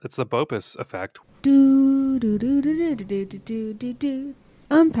It's the Bopus effect. Do do do do do do do do do do.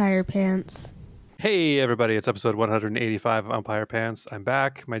 Umpire pants. Hey, everybody. It's episode 185 of Umpire Pants. I'm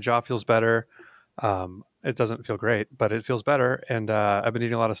back. My jaw feels better. It doesn't feel great, but it feels better. And I've been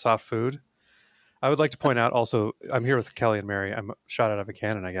eating a lot of soft food. I would like to point out also, I'm here with Kelly and Mary. I'm shot out of a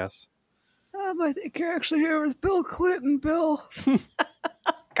cannon, I guess. I think you're actually here with Bill Clinton, Bill.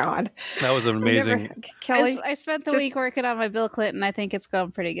 God. That was amazing. Kelly, I spent the week working on my Bill Clinton. I think it's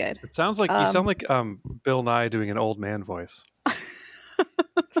going pretty good. It sounds like you sound like Bill Nye doing an old man voice.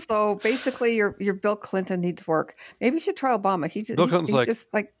 so basically your Bill Clinton needs work. Maybe you should try Obama. Bill Clinton's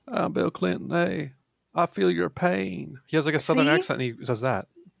just like Bill Clinton, hey, I feel your pain. He has like a southern accent and he does that.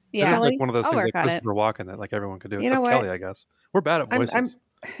 Yeah. It's like one of those I'll things like work on Christopher Walken that like everyone could do, You except know what? Kelly, I guess. We're bad at voices.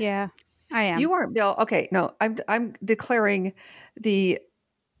 Yeah, I am. You aren't Bill. Okay, no, I'm declaring the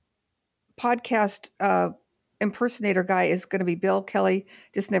podcast impersonator guy is going to be Bill Kelly.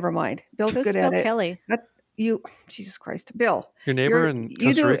 Just never mind. Bill's Who's good at Bill it. Kelly? Not you, Jesus Christ, Bill. Your neighbor in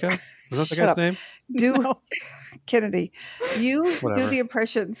Costa Rica? Was that the guy's name? Do Kennedy. You Whatever. do the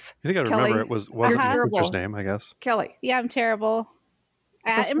impressions. You think I Kelly, remember it wasn't you're his terrible. teacher's name, I guess. Kelly. Yeah, I'm terrible.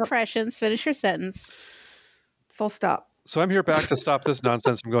 So At impressions, finish your sentence. Full stop. So I'm here back to stop this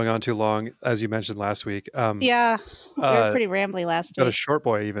nonsense from going on too long, as you mentioned last week. Yeah, we were pretty rambly last Got a week. short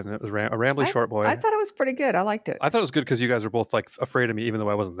boy even. It was a rambly short boy. I thought it was pretty good. I liked it. I thought it was good because you guys were both like afraid of me even though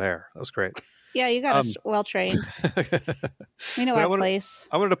I wasn't there. That was great. Yeah, you got us well trained. We know But our place.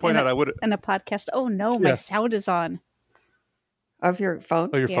 I wanted to point out I would in a podcast. Oh no, my sound is on. Of your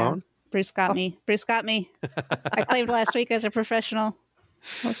phone? Oh, your phone? Bruce got me. Bruce got me. I claimed last week as a professional.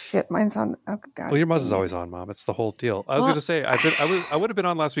 Oh shit, mine's on. Oh god. Well, your Muzz is always on, Mom. It's the whole deal. I was going to say I would have been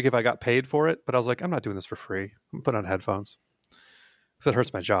on last week if I got paid for it, but I was like, I'm not doing this for free. I'm putting on headphones because it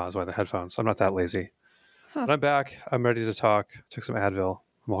hurts my jaw. Is why the headphones. I'm not that lazy. But I'm back. I'm ready to talk. Took some Advil.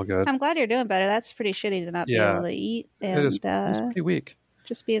 I'm all good. I'm glad you're doing better. That's pretty shitty to not be able to eat and It's pretty weak.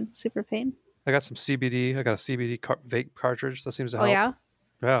 just be in super pain. I got some CBD. I got a CBD vape cartridge that seems to help. Oh yeah.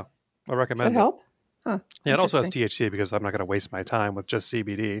 Yeah, I Does recommend that it. help? Huh. Yeah, it also has Interesting. THC because I'm not going to waste my time with just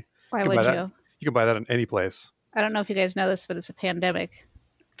CBD. Why You can would buy you? that- You can buy that in any place. I don't know if you guys know this, but it's a pandemic.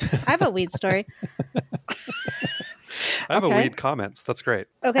 I have a weed story. I have a Okay. weed comments. That's great.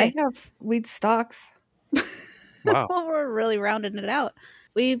 Okay. I have weed stocks. Wow. Well, we're really rounding it out.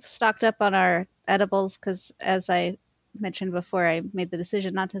 We've stocked up on our edibles because, as I mentioned before, I made the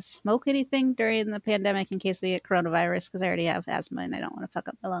decision not to smoke anything during the pandemic in case we get coronavirus because I already have asthma and I don't want to fuck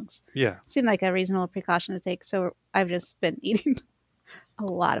up my lungs. Yeah. Seemed like a reasonable precaution to take. So I've just been eating a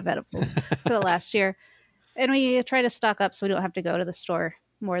lot of edibles for the last year. And we try to stock up so we don't have to go to the store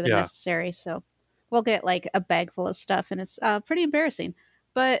more than Yeah. necessary. So we'll get like a bag full of stuff and it's pretty embarrassing.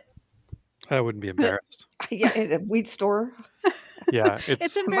 But I wouldn't be embarrassed. Yeah, at a weed store. Yeah.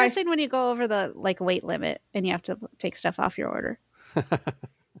 it's embarrassing when you go over the like weight limit and you have to take stuff off your order.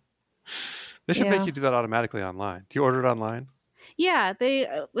 They should Yeah. make you do that automatically online. Do you order it online? Yeah, they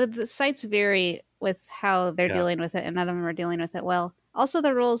the sites vary with how they're Yeah. dealing with it, and none of them are dealing with it well. Also,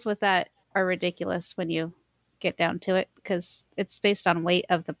 the rules with that are ridiculous when you get down to it because it's based on weight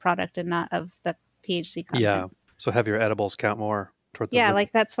of the product and not of the THC content. Yeah. So heavier edibles count more toward the Yeah, limit.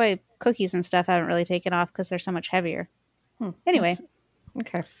 like that's why cookies and stuff haven't really taken off because they're so much heavier. Anyway,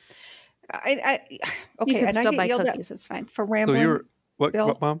 Okay. you Okay, can and I still get buy yelled cookies. It's fine. at for So rambling. you were what,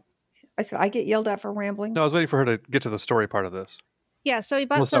 Bill? Mom? I said I get yelled at for rambling. No, I was waiting for her to get to the story part of this. Yeah, so we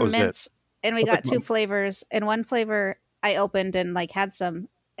bought Unless that some was it. mints and we got two flavors. And one flavor I opened and like had some,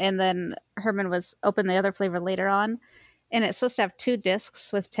 and then Herman was opened the other flavor later on. And it's supposed to have 2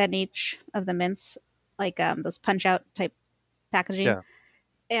 discs with 10 each of the mints, like those punch out type packaging. Yeah.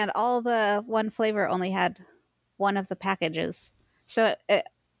 And all the one flavor only had one of the packages. So it's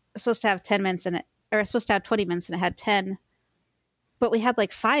supposed to have 10 mints in it, or it's supposed to have 20 mints and it had 10. But we had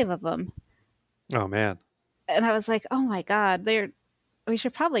like 5 of them. Oh man. And I was like, oh my God, we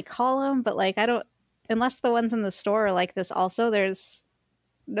should probably call them, but like, I don't, unless the ones in the store are like this also, there's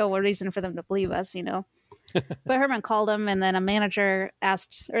no reason for them to believe us, you know? But Herman called him and then a manager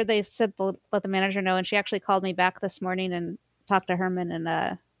asked, or they said, let the manager know. And she actually called me back this morning and talked to Herman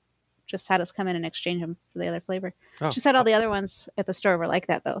and just had us come in and exchange them for the other flavor. Oh. She said all the other ones at the store were like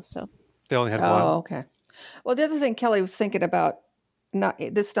that though. So They only had Oh, one. okay. Well, the other thing Kelly was thinking about not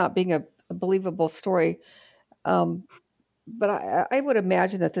being a believable story, but I would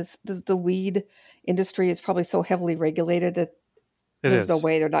imagine that the weed industry is probably so heavily regulated that It there's is. no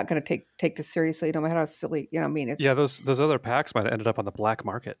way they're not going to take this seriously. No matter how silly, you know. What I mean, it's Yeah, those other packs might have ended up on the black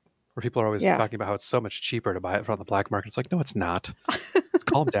market, where people are always Yeah. talking about how it's so much cheaper to buy it from the black market. It's like, no, it's not. Let's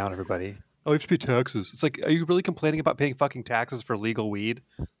calm down, everybody. Oh, you have to pay taxes. It's like, are you really complaining about paying fucking taxes for legal weed?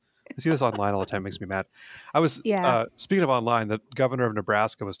 I see this online all the time. It makes me mad. I was Yeah. speaking of online. The governor of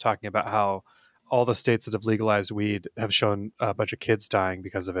Nebraska was talking about how all the states that have legalized weed have shown a bunch of kids dying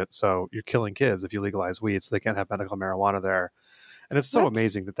because of it. So you're killing kids if you legalize weed, so they can't have medical marijuana there. And it's so What?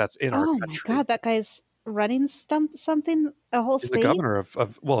 amazing that that's in our Oh my country. God, that guy's running something, a whole He's the state. governor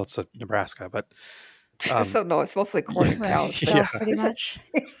of well, it's Nebraska, but So no, it's mostly corn and Right, cows. so Yeah. pretty much.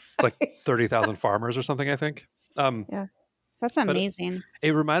 it's like 30,000 farmers or something, I think. That's But- amazing.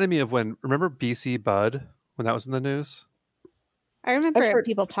 It reminded me of remember BC Bud when that was in the news? I remember I've heard-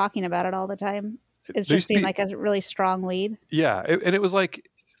 people talking about it all the time. It's There used just to being be- like a really strong weed. Yeah, and it was like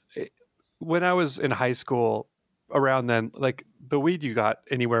when I was in high school, around then, like the weed you got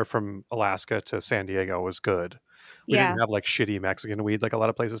anywhere from Alaska to San Diego was good. We Yeah. didn't have like shitty Mexican weed like a lot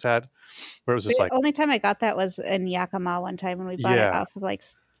of places had, where it was just The like, only time I got that was in Yakima one time when we bought it Yeah. off of like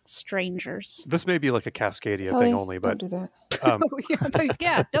strangers. this may be like a Cascadia Kelly, thing only, but don't do that. um,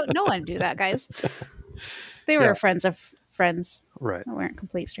 Yeah, don't no one do that, guys. They were Yeah. friends of friends. right. They weren't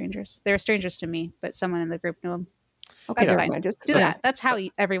complete strangers. They were strangers to me, but someone in the group knew them. Okay, That's never fine. mind. Just Do that. That's how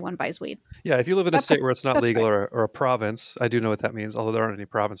everyone buys weed. Yeah, if you live in a That's state where it's not that's legal or a province, I do know what that means, although there aren't any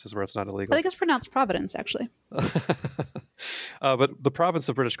provinces where it's not I illegal. think it's pronounced Providence, actually. But the province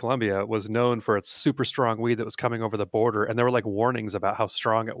of British Columbia was known for its super strong weed that was coming over the border, and there were like warnings about how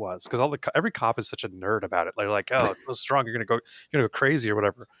strong it was because every cop is such a nerd about it. They're like, "Oh, it's so strong, you're gonna go crazy or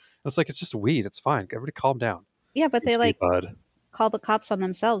whatever." And it's like it's just weed. It's fine. Everybody, calm down. Yeah, but they BC like Bud. call the cops on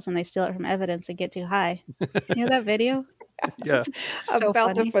themselves when they steal it from evidence and get too high. You know that video? Yeah, So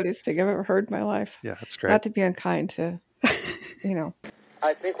about funny. the funniest thing I've ever heard in my life. yeah, that's great. Not to be unkind to, you know.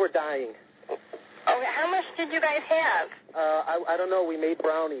 I think we're dying. Okay, how much did you guys have? I don't know. We made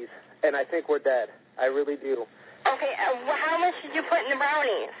brownies, and I think we're dead. I really do. Okay, how much did you put in the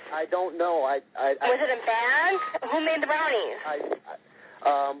brownies? I don't know. Was it a bag? Who made the brownies?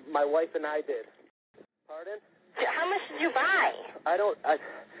 My wife and I did. Pardon? How much did you buy?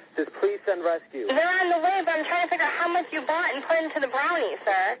 Just please send rescue. They're on the way, but I'm trying to figure out how much you bought and put into the brownies,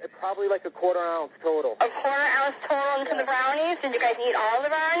 sir. It's probably like a quarter ounce total. A quarter ounce total into the brownies? Did you guys eat all the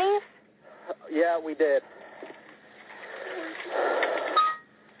brownies? Yeah, we did.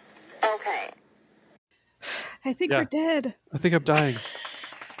 Okay. I think Yeah. we're dead. I think I'm dying.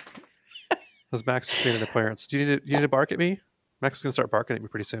 As Max just made an appearance. Do you need to bark at me? Max is gonna start barking at me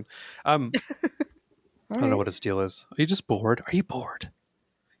pretty soon. I don't know what his deal is. Are you just bored? Are you bored?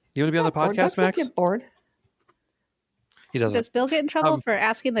 You want to be on the podcast, Don't Max? get bored. He doesn't. Does Bill get in trouble Um, for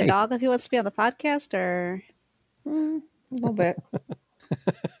asking the dog if he wants to be on the podcast, or A little bit.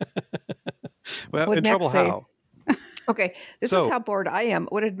 Well, What'd in Max trouble say? how? Okay, this So- is how bored I am.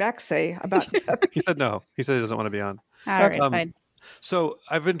 What did Max say about He said no. He said he doesn't want to be on. all right, Um, fine. So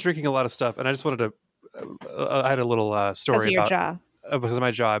I've been drinking a lot of stuff, and I just wanted to. I had a little Because of story your about jaw. because of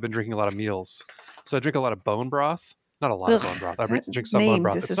my jaw. I've been drinking a lot of meals, so I drink a lot of bone broth. Not a lot of Ugh, bone broth. I that drink some bone name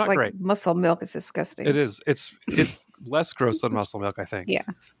broth. just It's is not like great. muscle milk. It's disgusting. It is. It's less gross than muscle milk, I think. Yeah.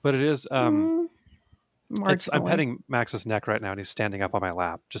 But it is. I'm Marginally. petting Max's neck right now, and he's standing up on my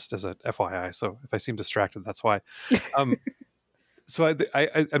lap, just as a FYI. So if I seem distracted, that's why. So I'm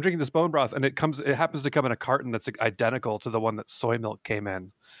drinking this bone broth, and it happens to come in a carton that's identical to the one that soy milk came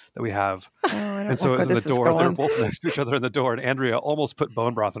in that we have. Oh, I don't And so know it was where in the this is door. They were going. both next to each other in the door, and Andrea almost put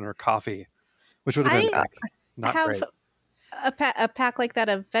bone broth in her coffee, which would have been I not have great. a pack like that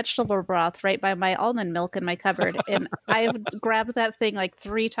of vegetable broth right by my almond milk in my cupboard, and I've grabbed that thing like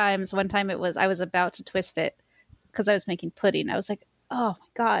 3 times. One time I was about to twist it because I was making pudding. I was like, oh my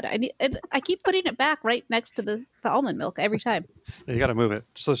god, I keep putting it back right next to the almond milk every time. Yeah, you got to move it.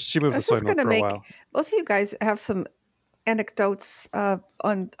 So she moved This the is soy milk gonna for make a while. both of you guys have some anecdotes on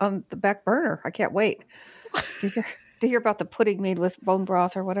the back burner. I can't wait to hear about the pudding made with bone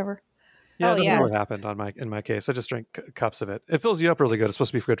broth or whatever. Yeah, Oh, that's yeah. what happened in my case. I just drank cups of it. It fills you up really good. It's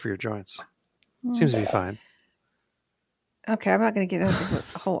supposed to be good for your joints. Seems to be fine. Okay, I'm not going to get into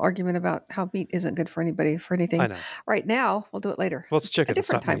a whole argument about how meat isn't good for anybody for anything I know. right now. We'll do it later. Well, it's chicken. A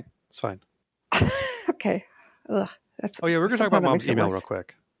It's not different meat. It's fine. Okay. Ugh, that's. Oh yeah, we're going to talk somehow about that Mom's makes it email worse. real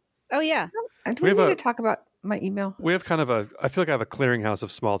quick. Oh yeah, And do We we have need a- to talk about my email? We have kind of I feel like I have a clearinghouse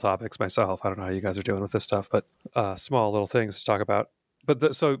of small topics myself. I don't know how you guys are doing with this stuff, but small little things to talk about.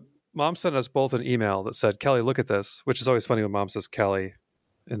 But so Mom sent us both an email that said, Kelly, look at this, which is always funny when Mom says Kelly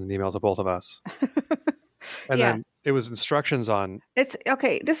in an email to both of us. And Yeah. then it was instructions on, It's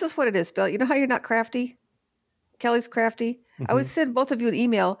okay. This is what it is, Bill. You know how you're not crafty? Kelly's crafty. I would send both of you an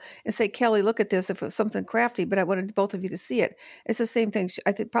email and say, Kelly, look at this if it was something crafty, but I wanted both of you to see it. It's the same thing.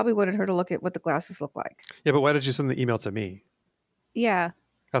 I probably wanted her to look at what the glasses look like. yeah, but why did you send the email to me? yeah.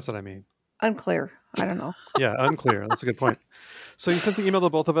 That's what I mean. Unclear. I don't know. Yeah, unclear. That's a good point. So you sent the email to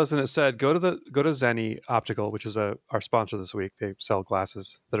both of us, and it said go to Zenni Optical, which is our sponsor this week. They sell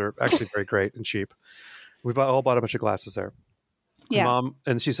glasses that are actually very great and cheap. We all bought a bunch of glasses there. Yeah. Mom,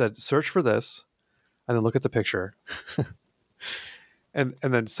 and she said search for this, and then look at the picture. and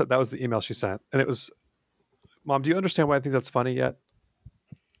then so that was the email she sent, and it was, Mom, do you understand why I think that's funny yet?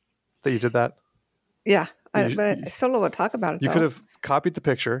 That you did that? Yeah. But I still don't want to talk about it. You though. could have copied the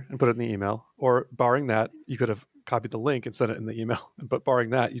picture and put it in the email, or barring that, you could have copied the link and sent it in the email. But barring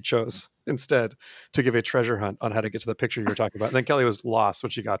that, you chose instead to give a treasure hunt on how to get to the picture you were talking about. And then Kelly was lost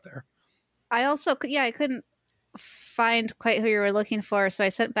when she got there. I also, I couldn't find quite who you were looking for. So I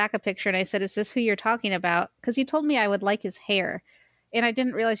sent back a picture and I said, is this who you're talking about? Because you told me I would like his hair. And I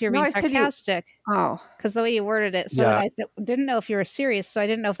didn't realize you were No, being I said you- sarcastic Oh, because the way you worded it. So Yeah. I didn't know if you were serious. So I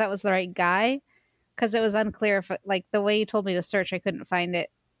didn't know if that was the right guy because it was unclear. If like the way you told me to search, I couldn't find it.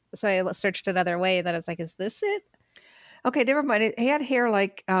 So I searched another way. And then I was like, is this it? okay. Never mind. He had hair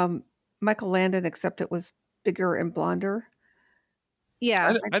like Michael Landon, except it was bigger and blonder.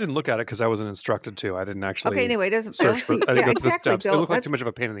 Yeah. I didn't look at it because I wasn't instructed to. I didn't actually Okay. Anyway, it doesn't search for. see, I didn't yeah, go to the exactly, steps. It Bill. looked like That's- too much of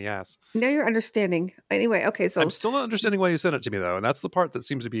a pain in the ass. Now you're understanding. Anyway, okay. So I'm still not understanding why you sent it to me though, and that's the part that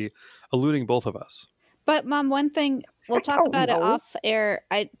seems to be eluding both of us. But Mom, one thing we'll I talk don't about it know. off air.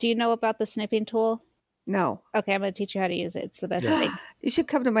 Do you know about the snipping tool? no, Okay, I'm going to teach you how to use it. It's the best thing. you should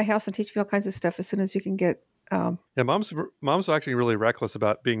come to my house and teach me all kinds of stuff as soon as you can get. Yeah, mom's actually really reckless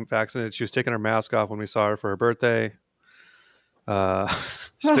about being vaccinated. She was taking her mask off when we saw her for her birthday.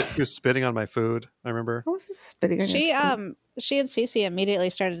 She was spitting on my food. I remember. What was this spitting? on your food? She and Cece immediately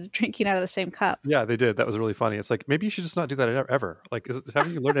started drinking out of the same cup. Yeah, they did. That was really funny. It's like maybe you should just not do that ever. Like,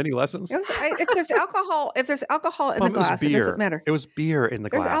 haven't you learned any lessons? It was, if there's alcohol, in Mom, the glass, it doesn't matter. It was beer in the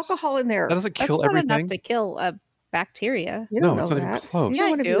There's glass. alcohol in there. That doesn't That's kill not everything. enough to kill a bacteria. You No, don't it's know not even that. close. You Yeah, don't I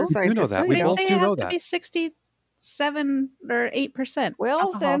want to be do. a You know scientist. that. No, We you They both don't. say do it has know to that. be 67 or 8%. Well,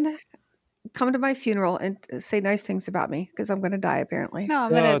 alcohol. then come to my funeral and say nice things about me because I'm going to die apparently. No,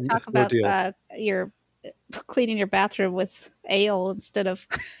 I'm going to talk no about deal. your cleaning your bathroom with ale instead of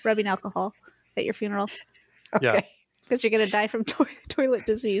rubbing alcohol at your funeral Yeah. Okay. because you're going to die from toilet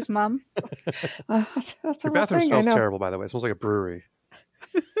disease, Mom. That's a Your whole bathroom thing, I smells know. terrible, by the way. It smells like a brewery.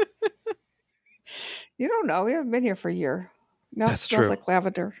 You don't know. We haven't been here for a year. Now That's it smells true. like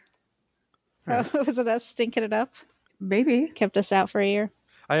lavender. Was it us stinking it up? Maybe. Kept us out for a year.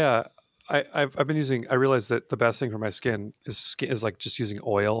 I've been using. I realized that the best thing for my skin is like just using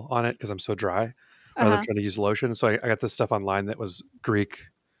oil on it because I'm so dry, rather than trying to use lotion. So I got this stuff online that was Greek,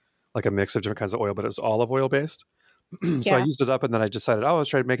 like a mix of different kinds of oil, but it was olive oil based. So I Yeah. used it up, and then I decided, let's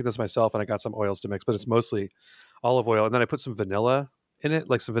try making this myself, and I got some oils to mix, but it's mostly olive oil, and then I put some vanilla in it,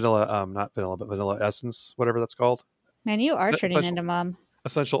 like some vanilla, not vanilla, but vanilla essence, whatever that's called, Man, you are Is that turning touch- into Mom.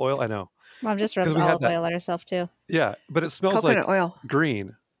 essential oil. I know, Mom just rubs 'Cause we had olive that. oil on herself too. yeah, but it smells Coconut like oil.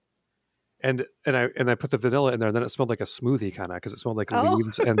 green. And I put the vanilla in there, and then it smelled like a smoothie kind of because it smelled like Oh.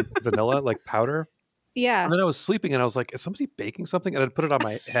 leaves and vanilla, like powder. Yeah. And then I was sleeping, and I was like, "Is somebody baking something?" And I put it on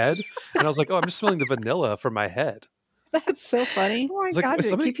my head, and I was like, "Oh, I'm just smelling the vanilla from my head." That's so funny. Oh my It's like, God, was did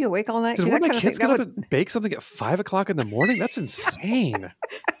somebody- it keep you awake all night? Did 'Cause one of that my kind of kids thing- get that up and bake something at 5:00 in the morning? That's insane.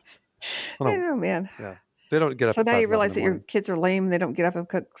 Well, no, Oh, man. yeah, they don't get up. So at now 5 you o'clock in realize the that your morning. kids are lame. They don't get up and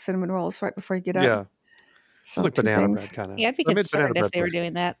cook cinnamon rolls right before you get up. Yeah, So like two banana things. bread kind of. Yeah, I'd be concerned if they were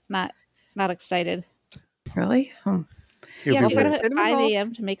doing that. Not excited. Really? Yeah, Well, if you for got up at cinnamon 5 rolls-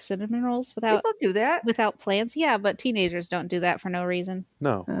 a.m. to make cinnamon rolls without People do that. plans. Yeah, but teenagers don't do that for no reason.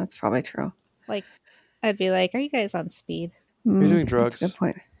 No, That's probably true. Like, I'd be like, "Are you guys on speed? you're doing That's drugs. a good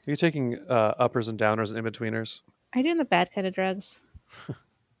point. Are you taking uppers and downers and in betweeners? Are you doing the bad kind of drugs?"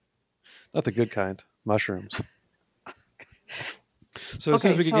 Not the good kind. Mushrooms. So as soon Okay,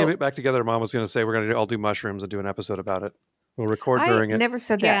 as we can so- get back together, Mom was going to say we're going to all do mushrooms and do an episode about it. We'll record I during it. never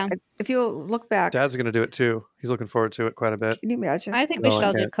said that. Yeah. If you look back, Dad's going to do it too. He's looking forward to it quite a bit. can you imagine? I think we No, should I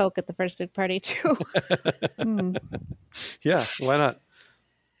all do can't. coke at the first big party too. Hmm. Yeah, why not?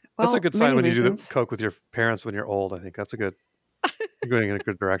 That's Well, a good sign many when you do reasons. the coke with your parents when you're old. I think that's a good. You're going in a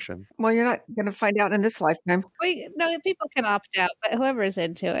good direction. Well, you're not going to find out in this lifetime. No, people can opt out, but whoever is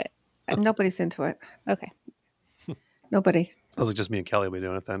into it, Nobody's into it. okay. Nobody. Sounds like just me and Kelly will be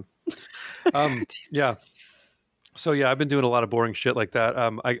doing it then. Jesus. Yeah. So yeah, I've been doing a lot of boring shit like that.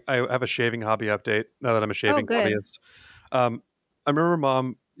 I have a shaving hobby update now that I'm a shaving good. hobbyist. I remember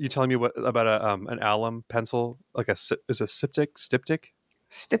Mom, you telling me about an alum pencil, like is a styptic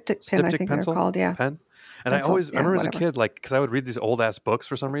Styptic pen, I styptic think pencil they're called. Yeah. pen. And Pencil, I remember as a whatever. kid, like, because I would read these old ass books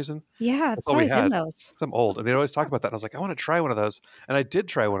for some reason. Yeah, it's all we always in had. those. 'Cause I'm old, and they'd always talk about that. And I was like, I want to try one of those, and I did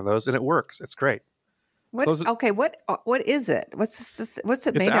try one of those, and it works. It's great. What? Close it- Okay. What is it? What's what's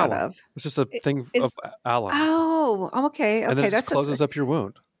it It's made out alum. of? It's just a thing of is- alum. Oh, okay. And then Okay. it just closes up your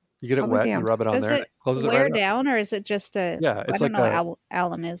wound. You get it I'll be wet, you damned. rub it on Does there, and it it closes it wear right up. down, or is it just a? Yeah, I it's don't like know what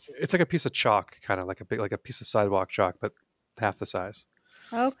alum is. it's like a piece of chalk, kind of like a piece of sidewalk chalk, but half the size.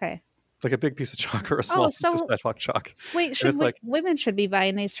 Okay. It's like a big piece of chalk or a small piece of so- sidewalk chalk. Wait, it's like- women should be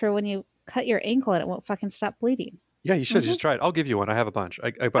buying these for when you cut your ankle and it won't fucking stop bleeding. Yeah, you should just try it. I'll give you one. I have a bunch.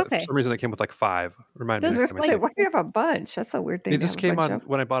 I bought, Okay. For some reason, they came with like 5. Remind me This next is time I see Wait, it. why do you have a bunch? That's a weird thing. They to just have a came bunch on of.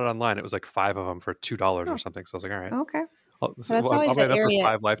 when I bought it online. It was like 5 of them for $2 Oh. or something. So I was like, all right, Okay. I'll That's I'll always write the up for area-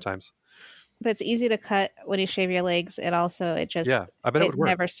 5 lifetimes. That's easy to cut when you shave your legs, and also it just Yeah, I bet it it would work.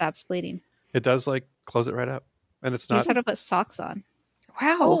 never stops bleeding. It does like close it right up, and it's You not. just have to put socks on.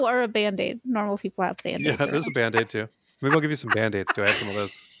 Wow. Oh, or a band-aid. Normal people have band-aids. Yeah, there's a Band-Aid too. Maybe I'll give you some Band-Aids too. I have some of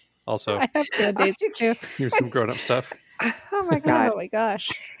those. Also, I have band-aids too. here's some grown-up stuff. Oh my god. Oh my gosh.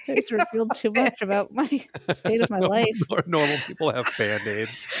 I just revealed too much about my state of my life. Normal people have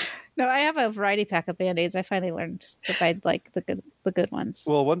Band-Aids. No, I have a variety pack of band-aids. I finally learned to buy like the good ones.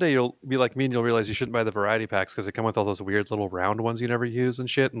 Well, one day you'll be like me and you'll realize you shouldn't buy the variety packs because they come with all those weird little round ones you never use and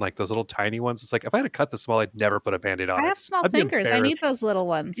shit, and like those little tiny ones. It's like if I had to cut this small, I'd never put a Band-Aid on I it. have small I'd be fingers. I need embarrassed. those little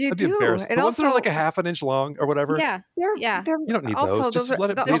ones. You I'd be do. embarrassed. And The ones that are also- like a half an inch long or whatever. Yeah. Yeah. They're You don't need also, those. Just let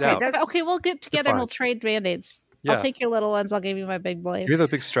it the- bleed okay, out. that's- Okay, we'll get together and fine. we'll trade band-aids. Yeah. I'll take your little ones. I'll give you my big boys. You're the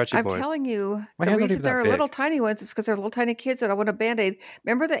big stretchy I'm boys. telling you, My the hands aren't reason even that they're big. little tiny ones is because they're little tiny kids that I want a Band-Aid.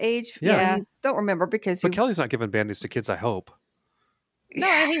 Remember the age? Yeah. You don't remember because you. But Kelly's not giving Band-Aids to kids, I hope. No,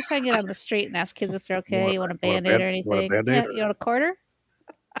 I think so I can get on the street and ask kids if they're okay. You want a want a band-aid or band- want a anything? Band-Aid? Yeah, you want a quarter?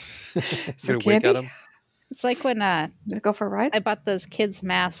 You're gonna wink candy? at them. It's like when Go for a ride? I bought those kids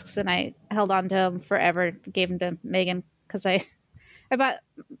masks and I held on to them forever. Gave them to Megan because I bought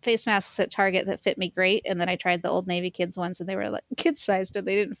face masks at Target that fit me great, and then I tried the Old Navy kids ones and they were like kid sized and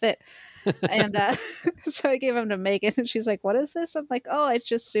they didn't fit. And so I gave them to Megan and she's like, "What is this?" I'm like, "Oh, it's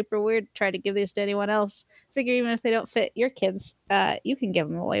just super weird to try to give these to anyone else. Figure even if they don't fit your kids, you can give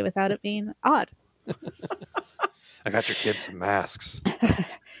them away without it being odd." I got your kids some masks.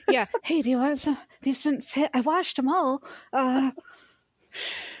 Yeah. Hey, do you want some? These didn't fit. I washed them all.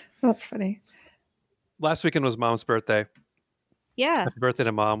 That's funny. Last weekend was Mom's birthday. Yeah. Happy birthday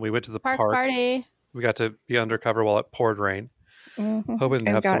to Mom. We went to the Park park. party. We got to be undercover while it poured rain. Mhm. Hoping to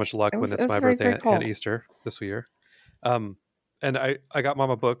And have so got- much luck it was- when it it's was my very, birthday very and cold. Easter this year. And I got Mom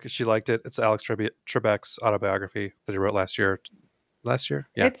a book. She liked it. It's Alex Trebek's autobiography that he wrote last year.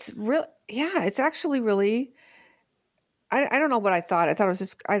 Yeah. It's real. Yeah, it's actually really. I don't know what I thought. I thought it was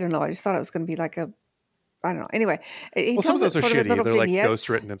just. I don't know. I just thought it was going to be like a. I don't know. Anyway, he Well, some of tells those it are sort of in shitty. little They're like vignettes. ghost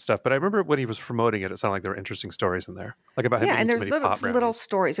written and stuff. But I remember when he was promoting it, it sounded like there were interesting stories in there, like about him Yeah, eating and too there's many pop little brownies.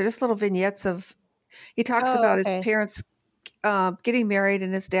 stories. They're just little vignettes of. He talks Oh, about okay. his parents getting married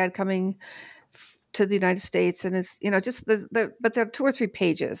and his dad coming to the United States, and his just but there are 2 or 3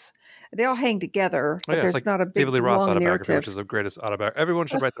 pages. They all hang together, Oh, but yeah, there's it's like not a big David Lee Roth's long autobiography, narrative. which is the greatest autobiography. Everyone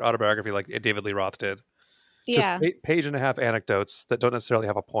should write their autobiography like David Lee Roth did. Yeah. Just page and a half anecdotes that don't necessarily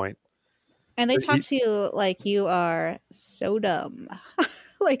have a point. And they But talk he- to you like you are so dumb.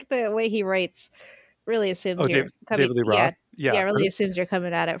 Like the way he writes really assumes Oh, you're coming. David Lee Roth. Yeah, Yeah, really assumes you're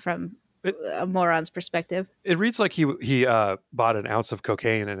coming at it from a moron's perspective. It reads like he bought an ounce of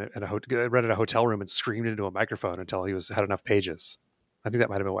cocaine and rented a hotel room and screamed into a microphone until he had enough pages. I think that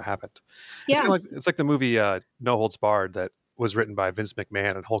might have been what happened. Yeah. It's like the movie No Holds Barred that was written by Vince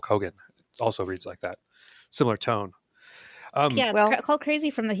McMahon and Hulk Hogan. It also reads like that. Similar tone. Yeah, it's well- called Crazy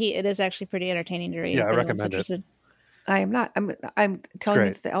from the Heat. It is actually pretty entertaining to read. Yeah, if I anyone's recommend it. interested. I am not. I'm telling you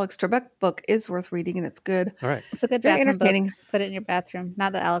great. that the Alex Trebek book is worth reading, and it's good. All right. It's a good Very bathroom entertaining. book. Put it in your bathroom.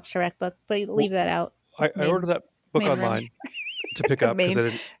 Not the Alex Trebek book, but leave that out. I ordered that book main room. online to pick up because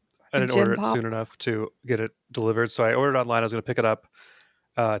I didn't Gen order it Pop. soon enough to get it delivered. So I ordered it online. I was going to pick it up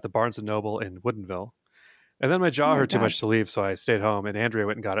at the Barnes & Noble in Woodinville. And then my jaw Oh my hurt too God. much to leave, so I stayed home, and Andrea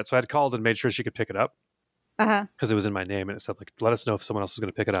went and got it. So I had called and made sure she could pick it up Uh-huh. because it was in my name, and it said, like, let us know if someone else is going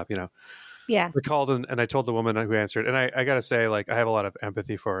to pick it up, Yeah. I called and I told the woman who answered, and I got to say, like, I have a lot of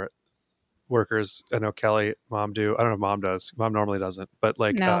empathy for workers. I know Kelly, Mom do. I don't know if Mom does. Mom normally doesn't. But,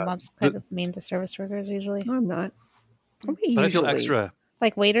 like, No, mom's kind of mean to service workers usually. No, I'm not. I mean, but I feel usually. extra.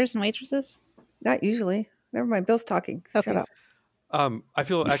 Like waiters and waitresses. Not usually. Never mind. Bill's talking. Okay. Shut up. I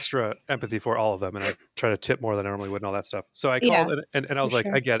feel extra empathy for all of them, and I try to tip more than I normally would and all that stuff. So I Yeah, called and I was for like,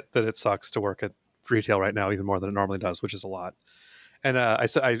 sure. I get that it sucks to work at retail right now, even more than it normally does, which is a lot. And I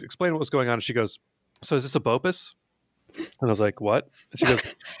explained what was going on, and she goes, "So is this a BOPUS?" And I was like, "What?" And she goes,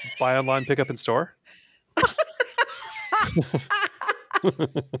 "Buy online, pick up in store."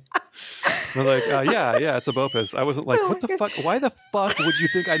 I'm like, yeah, it's a BOPUS. I wasn't like, Oh what my the God. fuck? Why the fuck would you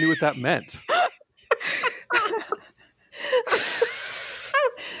think I knew what that meant?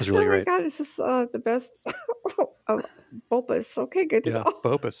 was really Oh my great. God, this is the best of Bulbous. Okay, good to Yeah, know.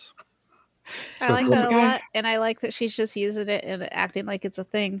 Bopus. I like that a Okay. lot, and I like that she's just using it and acting like it's a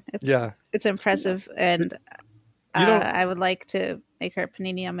thing. Yeah. It's impressive, and You don't- I would like to make her a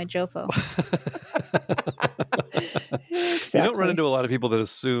panini on my Jofo. Exactly. You don't run into a lot of people that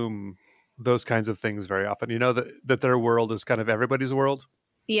assume those kinds of things very often. You know that their world is kind of everybody's world.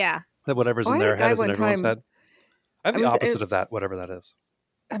 Yeah, That whatever's Oh, in I had their a guy head is in one everyone's time- head. I have I the was- opposite of that, whatever that is.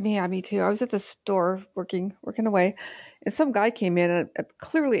 I mean, yeah, me too. I was at the store working away, and some guy came in,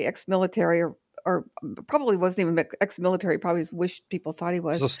 clearly ex-military, or probably wasn't even ex-military. Probably just wished people thought he This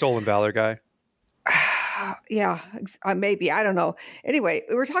was. is a stolen valor guy. Yeah, maybe, I don't know. Anyway,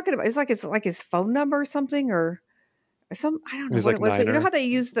 we were talking about it's like his phone number or something, or some, I don't know He's what like it was. But you know Niner. how they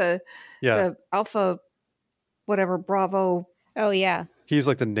use the Alpha, whatever, Bravo. oh yeah. He's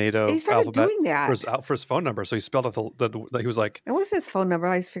like the NATO He started alphabet doing that. for his phone number. So he spelled out he was like, It wasn't his phone number.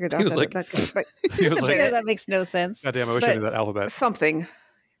 I just figured out He was that, like- but he was like, Yeah, that makes no sense. God damn, I wish I But- knew that alphabet. something.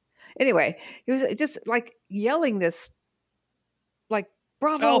 Anyway, he was just like yelling this, like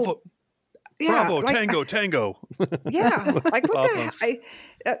Bravo, Alpha, yeah, Bravo, like, Tango, Tango. yeah, like what awesome. the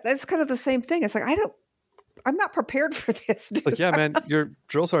heck? That's kind of the same thing. It's like I'm not prepared for this. Dude. Like, yeah, man, your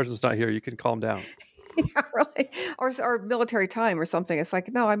drill sergeant's not here. You can calm down. Yeah, really, or military time or something. It's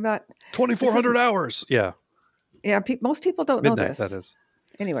like, no, I'm not. 2,400 hours. Yeah, Yeah, most people don't know midnight. this. That is.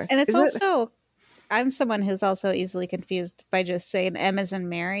 Anyway, And it's Is it- also, I'm someone who's also easily confused by just saying M as in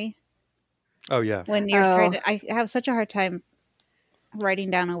Mary Oh yeah. when you're Oh. trying to. I have such a hard time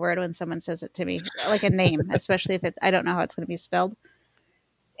writing down a word when someone says it to me, like a name, especially if I don't know how it's going to be spelled.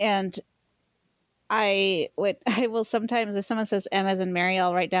 And I will sometimes, if someone says M as in Mary,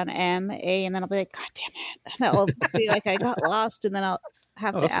 I'll write down M A, and then I'll be like, God damn it, and I'll be like, I got lost, and then I'll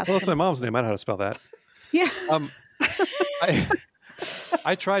have Oh, to that's, ask. well, that's my them. mom's name. I know how to spell that. Yeah,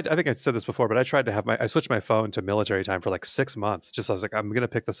 I tried. I think I said this before, but I tried to I switched my phone to military time for like 6 months. Just I was like, I'm gonna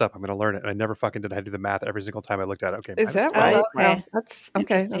pick this up. I'm gonna learn it, and I never fucking did. I had to do the math every single time I looked at it. Okay, is minus that right? Oh, okay. Wow, that's okay.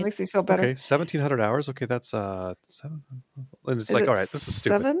 That Interesting. makes me feel better. Okay, 1,700 hours. Okay, that's 7. And it's Is like, it all right, this is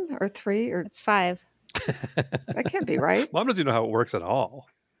stupid. 7 or 3 or it's 5. that can't be right. Mom doesn't even know how it works at all.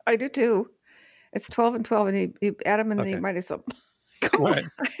 I do too. It's 12 and 12, and he add them and Okay. he minus them. Right.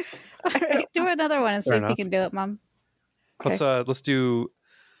 All right, do another one and see Fair if you enough. can do it, Mom. Let's do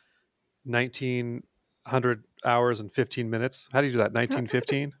 1,900 hours and 15 minutes. How do you do that?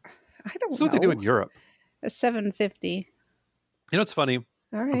 1915. I don't That's know. what they do in Europe. It's 750. You know what's funny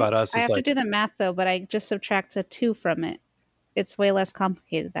All right. about us I is have to like do the math though, but I just subtract a 2 from it. It's way less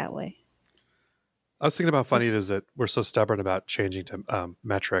complicated that way. I was thinking about how funny it is that we're so stubborn about changing to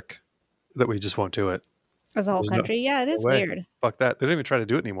metric that we just won't do it. As a whole There's no- country, yeah, it is way. weird. Fuck that. They don't even try to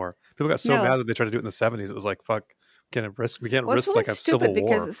do it anymore. People got so No. mad that they tried to do it in the 70s. It was like, fuck, we can't risk Well, it's like really a civil stupid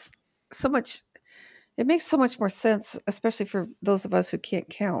because war. it's so much. It makes so much more sense, especially for those of us who can't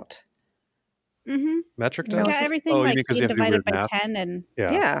count. Mm-hmm. Metric No, does? it's Yeah, just- everything Oh, you like mean 'cause you being have to do divided weird by math? 10 and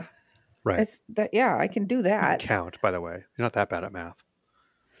Yeah. Yeah, Right. it's that. Yeah, I can do You that. can count, by the way. You're not that bad at math.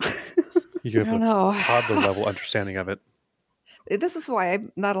 You I have don't a know. toddler level understanding of it. This is why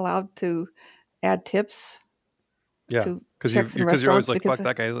I'm not allowed to add tips. Yeah. To Because checks in you're always restaurants like, because fuck,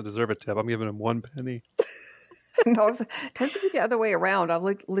 that guy doesn't deserve a tip. I'm giving him 1 penny. No, it tends to be the other way around. I'll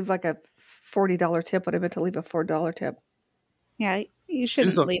leave like a $40 tip, but I meant to leave a $4 tip. yeah, you You shouldn't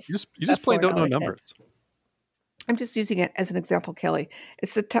just, don't- leave. you a just plain don't know $4 tip. numbers. I'm just using it as an example, Kelly.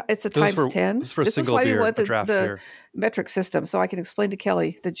 It's the This is times for, 10. This is for a This is single why we beer, want a draft beer. metric system, so I can explain to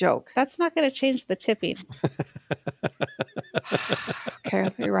Kelly the joke. That's not going to change the tipping. Okay,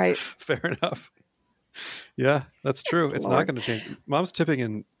 you're right. Fair enough. Yeah, that's true. It's not Lord. going to change. Mom's tipping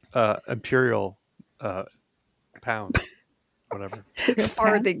in imperial pounds, whatever.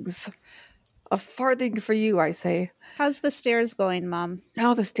 Farthings. A farthing for you, I say. How's the stairs going, Mom?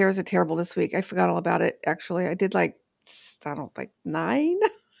 Oh, the stairs are terrible this week. I forgot all about it, actually. I did like 9.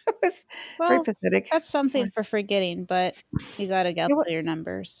 It was very Well, pathetic. that's something for forgetting, but you got to get know what? your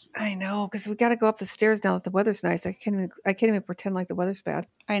numbers. I know, because we got to go up the stairs now that the weather's nice. I can't even pretend like the weather's bad.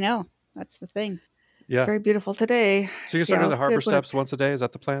 I know. That's the thing. It's Yeah. very beautiful today. So you're starting the Seattle's harbor good, but steps once a day? Is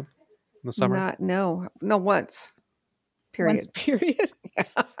that the plan in the summer? No, once. Period. Once period.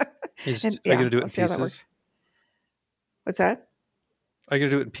 You just, And, are you going to do it we'll in see how that pieces? works. What's that? Are you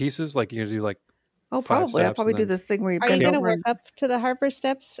going to do it in pieces? Like you're going to do like Oh, 5 probably. I'll steps probably and do then- the thing where you Are you bend going to over. work up to the harbor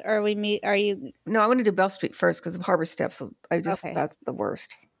steps, or are you? No, I want to do Bell Street first because the Harbor Steps. Okay. That's the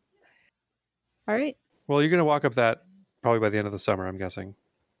worst. All right. Well, you're going to walk up that probably by the end of the summer, I'm guessing.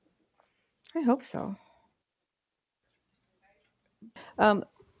 I hope so.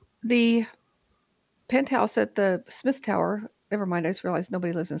 The penthouse at the Smith Tower never mind. I just realized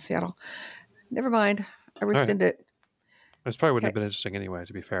nobody lives in Seattle. Never mind. I right. rescind it. This probably wouldn't Okay. have been interesting anyway,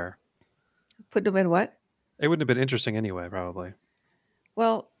 to be fair. Put them in what? It wouldn't have been interesting anyway, probably.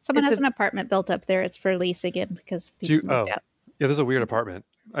 Well, Someone it's has a- an apartment built up there. It's for lease again because Do you, people moved out. yeah, this is a weird apartment.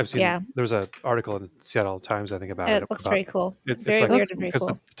 I've seen, Yeah. there's an article in Seattle Times, I think, about it. It looks about, very cool. It's Very like, weird and very because cool.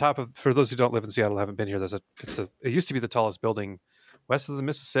 the top of, for those who don't live in Seattle, haven't been here, it used to be the tallest building west of the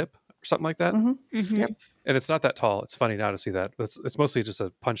Mississippi or something like that. Mhm. Mhm. Yep. And it's not that tall. It's funny now to see that. It's mostly just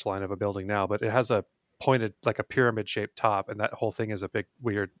a punchline of a building now, but it has a pointed, like a pyramid shaped top, and that whole thing is a big,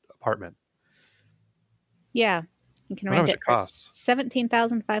 weird apartment. Yeah. You can I wonder rent how much it it for costs.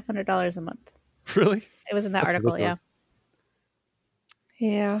 $17,500 a month. Really? It was in that That's article, ridiculous.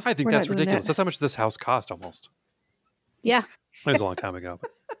 yeah. I think we're that's not doing ridiculous. that. That's how much this house cost almost. yeah. It was a long time ago.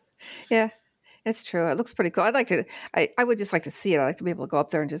 But Yeah, it's true. It looks pretty cool. I'd like to. I would just like to see it. I'd like to be able to go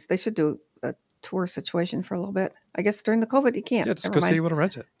up there and just. They should do a tour situation for a little bit. I guess during the COVID you can't. yeah, just Never go say mind. you want to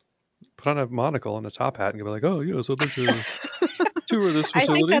rent it. Put on a monocle and a top hat and go like, oh, yes, I'd like to tour this I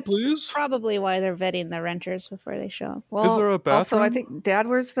think facility, that's please. probably why they're vetting the renters before they show up. Well, Is there a also, I bathroom? think Dad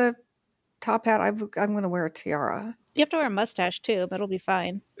wears the top hat. I'm going to wear a tiara. You have to wear a mustache too, but it'll be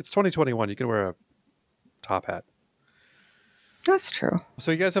fine. It's 2021. You can wear a top hat. That's true.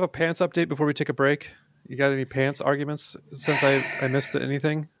 So you guys have a pants update before we take a break? You got any pants arguments since I missed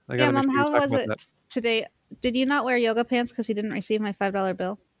anything? I Yeah, gotta make Mom, sure we how talk was about it that. today? Did you not wear yoga pants because you didn't receive my $5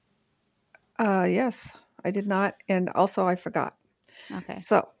 bill? Yes, I did not, and also I forgot. Okay.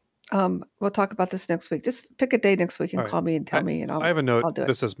 So, we'll talk about this next week. Just pick a day next week and All right. call me and tell me, and I have a note. I'll do it.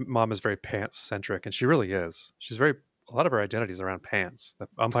 This says Mom is very pants centric, and she really is. She's a lot of her identity is around pants, the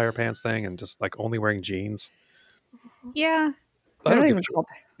umpire pants thing, and just like only wearing jeans. Yeah. I They're don't not give even a shit. called.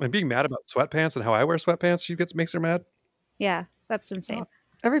 And being mad about sweatpants and how I wear sweatpants, makes her mad. Yeah. That's insane.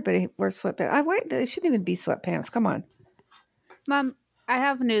 Everybody wears sweatpants. They shouldn't even be sweatpants. Come on. Mom, I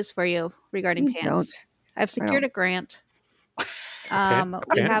have news for you regarding You pants. I've secured a grant. pant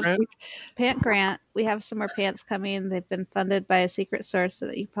We have grant? pant grant. We have some more pants coming. They've been funded by a secret source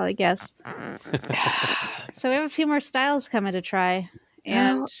that you probably guessed. So we have a few more styles coming to try.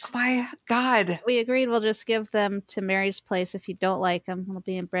 And Oh my God. we agreed we'll just give them to Mary's place. If you don't like them, they'll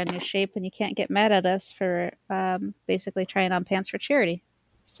be in brand new shape, and you can't get mad at us for basically trying on pants for charity.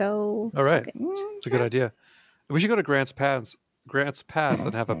 So, All right. suck it. It's a good idea. We should go to Grant's Pass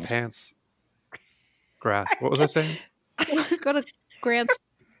and have a pants grass. What was I saying? Go to Grant's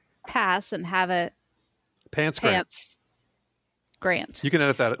Pass and have a Pants grant. pants grant. You can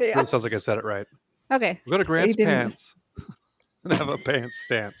edit that. It Yes. sounds like I said it right. Okay. We'll go to Grant's didn't. Pants and have a pants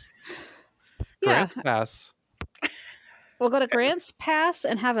stance. Yeah. Grant's Pass. We'll go to Grant's Pass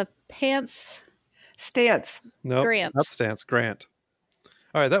and have a pants. Stance. No, Grant. not stance. Grant.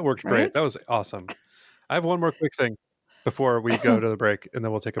 All right, that worked great. Right? That was awesome. I have one more quick thing before we go to the break, and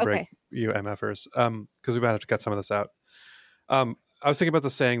then we'll take a break, Okay. you MFers, because we might have to cut some of this out. I was thinking about the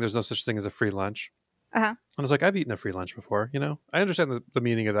saying, there's no such thing as a free lunch. Uh-huh. And I was like, I've eaten a free lunch before, you know? I understand the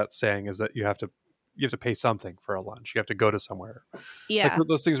meaning of that saying is that you have to pay something for a lunch. You have to go to somewhere. Yeah. Like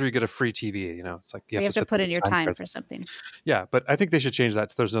those things where you get a free TV, you know? It's like you have to sit put there in your for time it. for something. Yeah, but I think they should change that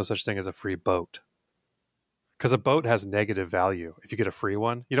to there's no such thing as a free boat. Because a boat has negative value. If you get a free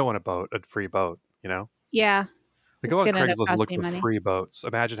one, you don't want a free boat, you know? Yeah. Like It's go on gonna end up Craigslist and look costing for money. free boats.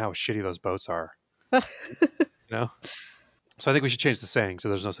 Imagine how shitty those boats are. You know? So I think we should change the saying to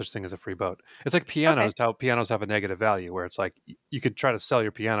there's no such thing as a free boat. It's like pianos, how pianos have a negative value where it's like you could try to sell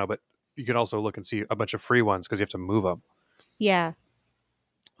your piano, but you can also look and see a bunch of free ones because you have to move them. Yeah.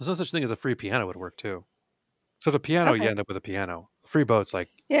 There's no such thing as a free piano would work too. So the piano, you Okay. end up with a piano. A free boat's like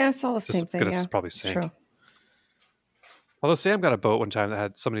Yeah, it's all the just same thing. gonna Yeah, probably it's sink. true. Although Sam got a boat one time that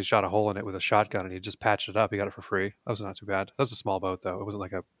had somebody shot a hole in it with a shotgun and he just patched it up. He got it for free. That was not too bad. That was a small boat though. It wasn't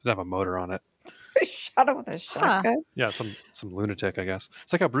like it didn't have a motor on it. Shot him with a shotgun. Yeah, some lunatic, I guess.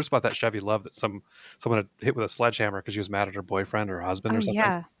 It's like how Bruce bought that Chevy Love that someone had hit with a sledgehammer because she was mad at her boyfriend or her husband Oh, or something.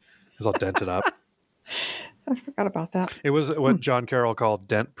 yeah. It's all dented up. I forgot about that. It was what John Carroll called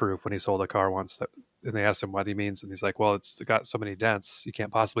dent proof when he sold a car once. And they asked him what he means, and he's like, "Well, it's got so many dents, you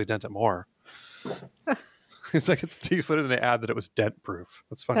can't possibly dent it more." He's like, he put it in the ad that it was dent proof.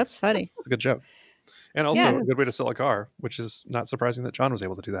 That's funny. That's funny. It's a good joke, and also Yeah. a good way to sell a car, which is not surprising that John was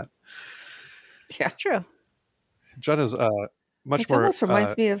able to do that. Yeah. True. John is much It more. almost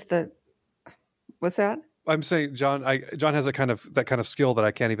reminds me of the. What's that? I'm saying John has that kind of skill that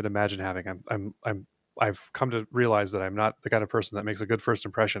I can't even imagine having. I've come to realize that I'm not the kind of person that makes a good first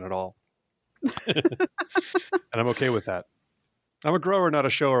impression at all. And I'm okay with that. I'm a grower, not a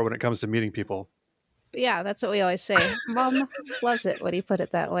shower when it comes to meeting people. But yeah, that's what we always say. Mom loves it when you put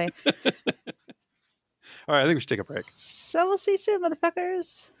it that way. All right, I think we should take a break. So we'll see you soon,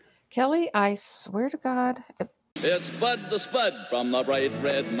 motherfuckers. Kelly, I swear to God. It's Bud the Spud from the bright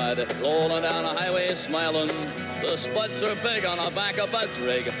red mud, rolling down a highway smiling. The Spuds are big on the back of Bud's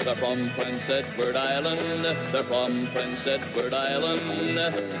rig. They're from Prince Edward Island. They're from Prince Edward Island.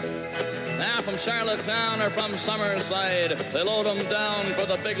 Now from Charlottetown or from Summerside, they load him down for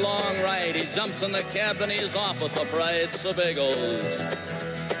the big long ride. He jumps in the cab and he's off with the Pride Sebagos.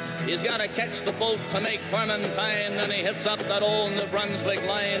 He's got to catch the boat to make Clementine, and he hits up that old New Brunswick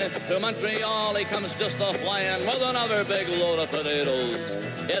line. To Montreal he comes just a-flying with another big load of potatoes.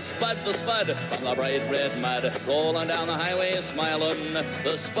 It's Bud the Spud from the bright red mud, rolling down the highway smiling.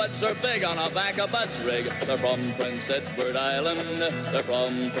 The Spuds are big on the back of Bud's rig. They're from Prince Edward Island. They're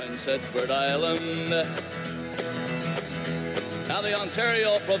from Prince Edward Island. Now the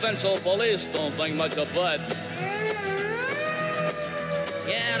Ontario Provincial Police don't think much of Bud.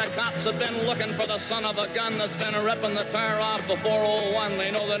 Yeah, the cops have been looking for the son of a gun that's been ripping the tar off the 401.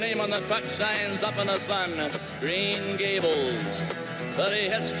 They know the name on the truck shines up in the sun. Green Gables. But he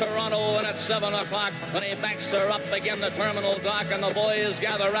hits Toronto and at 7 o'clock when he backs her up again the terminal dock, and the boys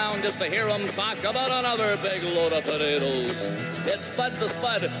gather round just to hear him talk about another big load of potatoes. It's Bud the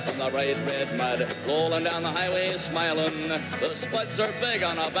Spud from the bright red mud, rolling down the highway smiling. The Spuds are big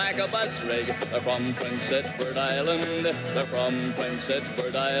on the back of Bud's rig. They're from Prince Edward Island. They're from Prince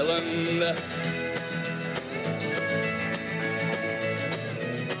Edward Island.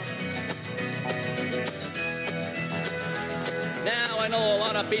 Now I know a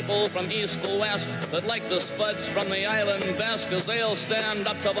lot of people from east to west that like the Spuds from the island best, 'cause they'll stand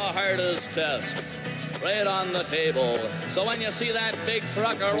up to the hardest test. Right on the table. So when you see that big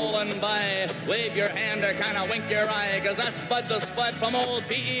truck rolling by, wave your hand or kind of wink your eye, 'cause that's Bud the Spud from old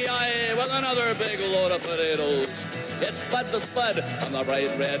PEI with another big load of potatoes. It's Bud the Spud on the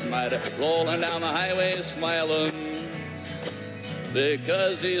bright red mud, rolling down the highway smiling,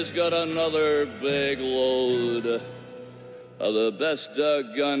 because he's got another big load of the best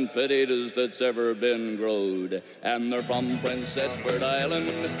doggone potatoes that's ever been growed. And they're from Prince Edward Island.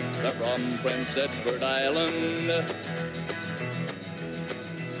 They're from Prince Edward Island.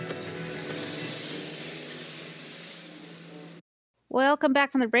 Welcome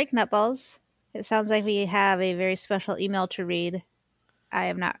back from the break, Nutballs. It sounds like we have a very special email to read. I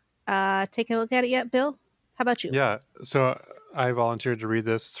have not taken a look at it yet. Bill, how about you? Yeah, so I volunteered to read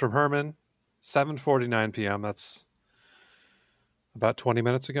this. It's from Herman, 7:49 p.m. That's about 20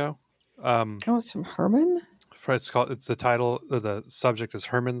 minutes ago. Oh, it's from Herman? It's the title, the subject is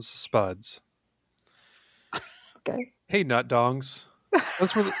Herman's Spuds. Okay. Hey, nut dongs.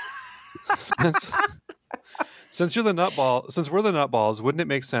 Since we're the nutballs, wouldn't it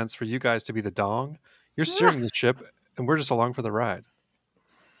make sense for you guys to be the dong? You're steering the ship, and we're just along for the ride.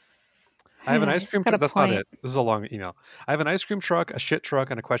 I have an ice cream truck. That's not it. This is a long email. I have an ice cream truck, a shit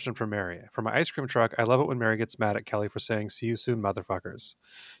truck, and a question for Mary. For my ice cream truck, I love it when Mary gets mad at Kelly for saying, "See you soon, motherfuckers."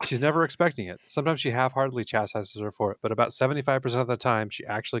 She's never expecting it. Sometimes she half-heartedly chastises her for it, but about 75% of the time, she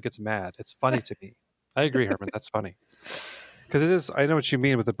actually gets mad. It's funny to me. I agree, Herman. That's funny. Because it is, I know what you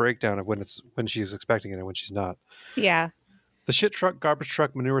mean with the breakdown of when she's expecting it and when she's not. Yeah. The shit truck, garbage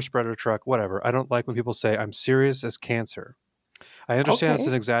truck, manure spreader truck, whatever. I don't like when people say, "I'm serious as cancer." I understand It's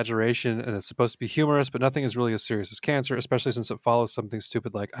an exaggeration and it's supposed to be humorous, but nothing is really as serious as cancer, especially since it follows something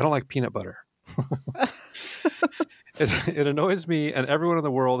stupid like, "I don't like peanut butter." It annoys me, and everyone in the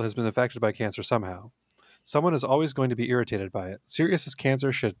world has been affected by cancer somehow. Someone is always going to be irritated by it. Serious as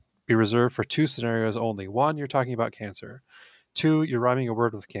cancer should be reserved for 2 scenarios only. 1, you're talking about cancer. 2, you're rhyming a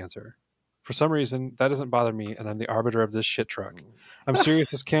word with cancer. For some reason, that doesn't bother me, and I'm the arbiter of this shit truck. I'm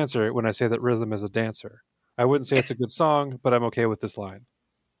serious as cancer when I say that rhythm is a dancer. I wouldn't say it's a good song, but I'm okay with this line.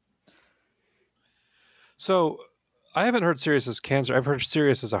 So, I haven't heard serious as cancer. I've heard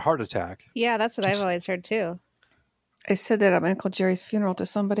serious as a heart attack. Yeah, that's what I've always heard too. I said that at my Uncle Jerry's funeral to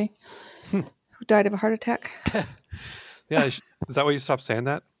somebody who died of a heart attack. Yeah, is that why you stopped saying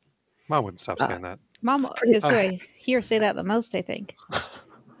that? Mom wouldn't stop saying that. Mom is who I hear say that the most, I think.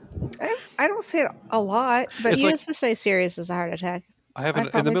 I don't say it a lot, but he used to say serious as a heart attack. I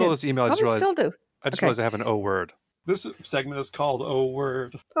haven't, in the middle of this email, I just realized. Still do. I just realized I have an O word. This segment is called O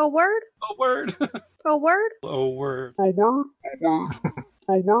word. O word? O word. O word? O word. I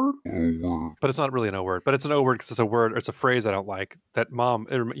know. But it's not really an O word. But it's an O word because it's a word, or it's a phrase I don't like. That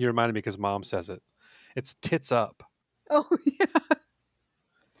you reminded me because Mom says it. It's tits up. Oh, yeah.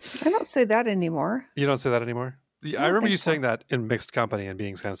 I don't say that anymore. You don't say that anymore? I remember you saying that in mixed company and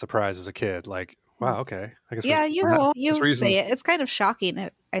being kind of surprised as a kid. Like, wow, okay. I guess you say it. It's kind of shocking, I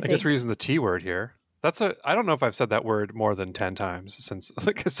think. I guess we're using the T word here. I don't know if I've said that word more than 10 times since,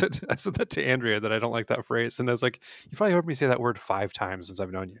 like I said that to Andrea that I don't like that phrase. And I was like, you probably heard me say that word 5 times since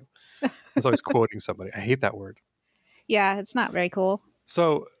I've known you. I was always quoting somebody. I hate that word. Yeah, it's not very cool.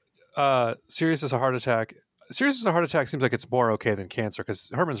 So, serious as a heart attack. Serious as a heart attack seems like it's more okay than cancer because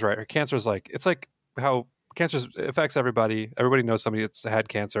Herman's right. Cancer is it's like how cancer affects everybody. Everybody knows somebody that's had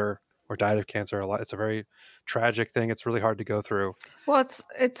cancer or died of cancer a lot. It's a very tragic thing. It's really hard to go through. Well,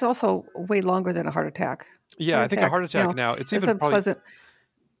 it's also way longer than a heart attack. Yeah, I think a heart attack now, it's even probably unpleasant.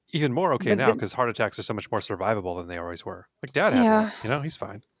 even more okay But now because heart attacks are so much more survivable than they always were. Like Dad had one, he's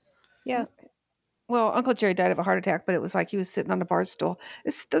fine. Yeah. Well, Uncle Jerry died of a heart attack, but it was like he was sitting on a bar stool.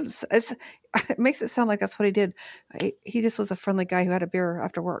 It makes it sound like that's what he did. He just was a friendly guy who had a beer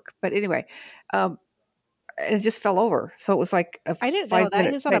after work. But anyway, it just fell over. So it was like I didn't know that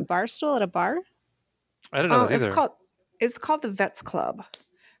he was on a bar stool at a bar. I didn't know that either. It's called the Vets Club.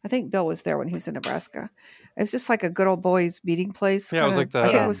 I think Bill was there when he was in Nebraska. It was just like a good old boys meeting place. Yeah, it was like I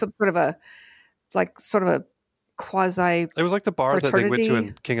think it was some sort of a quasi. It was like the bar that they went to fraternity.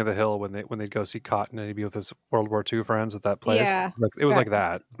 in King of the Hill when they'd go see Cotton and he'd be with his World War II friends at that place. Yeah. It was like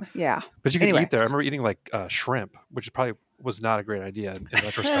that. Yeah. But you could Anyway. eat there. I remember eating like shrimp, which probably was not a great idea in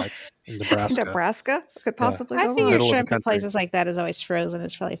retrospect in Nebraska. Nebraska could possibly I go figure wrong. Middle of the shrimp in country. places like that is always frozen.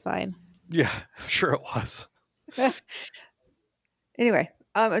 It's probably fine. Yeah, I'm sure it was. Anyway,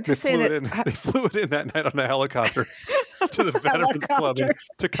 I'm They just saying flew, that. they flew it in that night on a helicopter to the Veterans Club in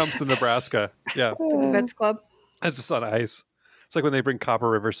Tecumseh, Nebraska. Yeah, The Vets Club. it's just on ice. It's like when they bring Copper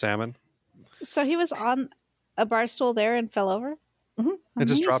River salmon. So he was on a bar stool there and fell over? It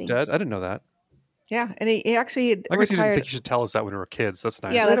just dropped Amazing. dead. I didn't know that. Yeah, and he actually had I guess you didn't retired. think you should tell us that when we were kids. That's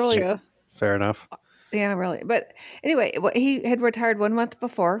nice. Yeah, that's Literally- true. Fair enough. Yeah, really. But anyway, he had retired 1 month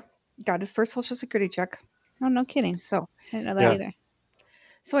before, got his first Social Security check. Oh, no kidding. So I didn't know that Yeah. either.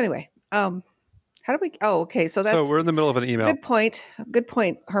 anyway, how do we? Oh, okay. So that's We're in the middle of an email. good point. Good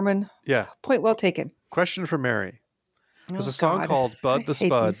point, Herman. Yeah. Point well taken. Question from Mary. There's Oh, a song God. called Bud the I hate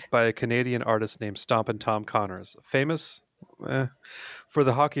Spud these. by a Canadian artist named Stompin' Tom Connors, famous for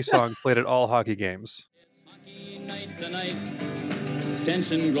the hockey song played at all hockey games. Hockey night tonight.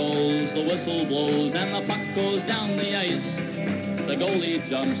 Tension grows, the whistle blows, and the puck goes down the ice. The goalie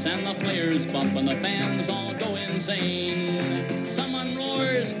jumps and the players bump and the fans all go insane. Someone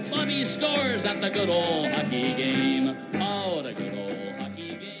roars, Bobby scores at the good old hockey game. Oh, the good old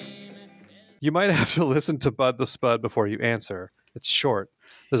hockey game. You might have to listen to Bud the Spud before you answer. It's short.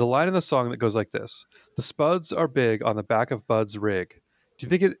 There's a line in the song that goes like this. The spuds are big on the back of Bud's rig. Do you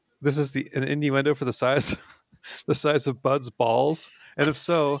think this is an innuendo for the size of Bud's balls? And if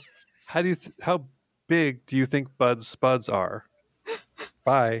so, how big do you think Bud's spuds are?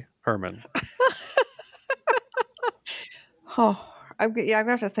 Bye, Herman. Oh, I'm gonna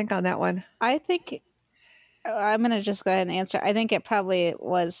have to think on that one. I think I'm going to just go ahead and answer. I think it probably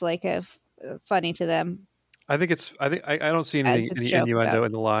was like funny to them. I don't see any As a joke, innuendo though.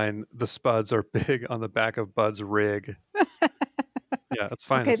 in the line. The spuds are big on the back of Bud's rig. Yeah, that's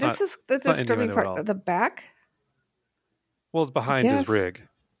fine. Okay, It's that's not, the disturbing innuendo at part. all. Of the back. Well, it's behind his Yes. rig.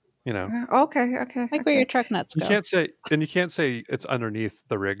 You know, Okay. Like where your truck nuts you go. can't say it's underneath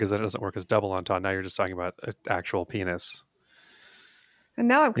the rig because then it doesn't work as double entendre. Now you're just talking about an actual penis. And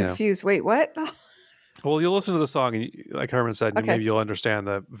now I'm You know. confused. Wait, what? Well, you'll listen to the song, and like Herman said, Okay. maybe you'll understand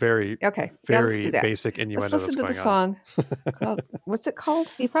the very, Okay. Yeah, let's very do that. basic innuendo Let's listen that's to going the on. song. Called, what's it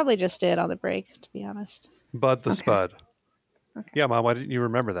called? You probably just did on the break, to be honest. Bud the Okay. Spud. Okay. Yeah, Mom, why didn't you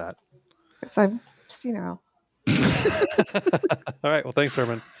remember that? Because I'm senile. All right. Well, thanks,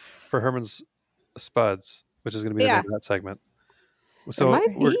 Herman, for Herman's Spuds, which is going to be the Yeah. name of that segment. It So might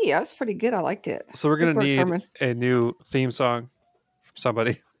we're, be. That was pretty good. I liked it. so we're going Good to work, need Herman. a new theme song from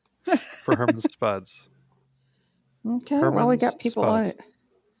somebody for Herman's Spuds. Okay. Well, we Herman's got people on Spuds. it.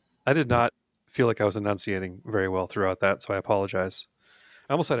 I did not feel like I was enunciating very well throughout that, so I apologize.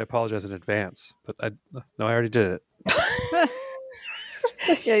 I almost said I apologize in advance, but I already did it.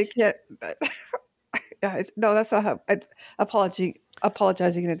 Yeah, you can't. Yeah, no, that's not how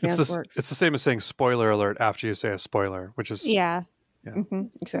apologizing in advance works. It's the same as saying spoiler alert after you say a spoiler, which is Yeah.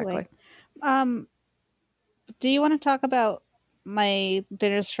 Exactly. Do you want to talk about my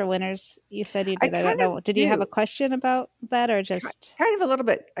dinners for winners? You said you I did. I don't kind of know. Did you have do. a question about that or just? Kind of a little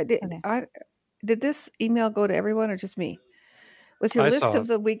bit. I did. Okay. Did this email go to everyone or just me? With your I list saw of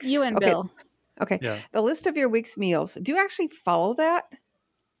the week's You and okay, Bill. Okay. Yeah. The list of your week's meals. Do you actually follow that?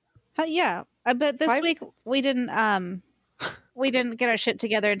 Yeah. But this Five- week we didn't get our shit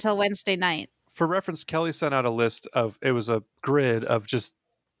together until Wednesday night. for reference. Kelly sent out a list of it was a grid of just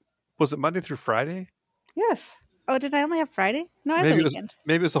was it Monday through Friday? Yes. Oh, did I only have Friday? No, I have the weekend.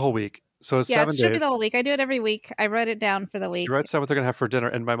 Maybe it was the whole week. So it's Yeah, 7 it should be days. the whole week. I do it every week. I wrote it down for the week. You write down what they're going to have for dinner,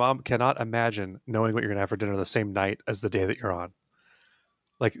 and my mom cannot imagine knowing what you're going to have for dinner the same night as the day that you're on.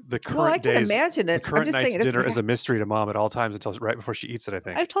 Like the current Well, I can days, imagine the it. I'm current just night's saying it dinner doesn't is a mystery to mom at all times until right before she eats it, I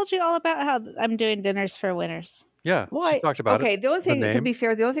think. I've told you all about how I'm doing dinners for winners. Yeah, Well, she talked about okay, it. the only thing, to name. be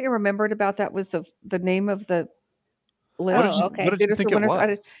fair, the only thing I remembered about that was the name of the list. Oh, okay. What did you Dinners think for it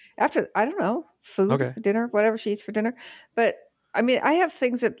winners. was? After, I don't know, food, Okay. dinner, whatever she eats for dinner. But I mean, I have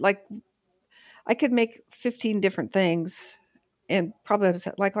things that like I could make 15 different things, and probably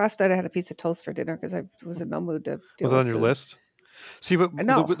like last night I had a piece of toast for dinner because I was in no mood to. Was it on your list? See, but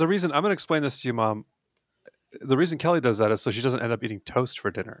No. the reason I'm going to explain this to you, Mom. The reason Kelly does that is so she doesn't end up eating toast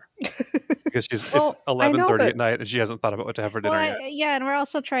for dinner because it's Well, I know, 11:30 but- at night and she hasn't thought about what to have for dinner Well, yet. yeah, and we're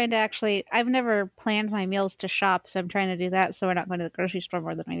also trying to actually. I've never planned my meals to shop, so I'm trying to do that. So we're not going to the grocery store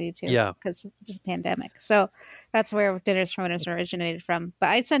more than we need to. Yeah. because there's a pandemic. So that's where Dinners for Winners originated from. But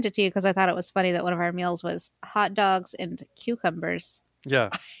I sent it to you because I thought it was funny that one of our meals was hot dogs and cucumbers. Yeah,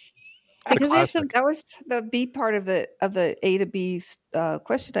 Because we have some. That was the B part of the A to B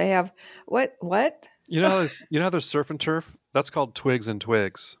question I have. What? you know how there's surf and turf. That's called twigs and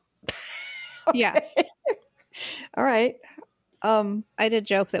twigs. Yeah, All right. I did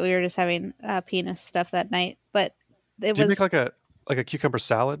joke that we were just having penis stuff that night, but it Did you was. make like a cucumber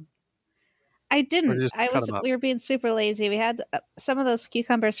salad? I Or you didn't. just cut 'em up? We were being super lazy. We had some of those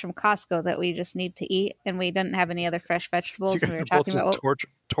cucumbers from Costco that we just need to eat, and we didn't have any other fresh vegetables. You and guys we were are both talking just about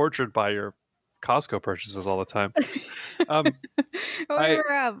tortured by your Costco purchases all the time.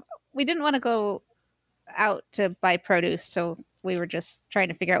 we didn't want to go out to buy produce, so we were just trying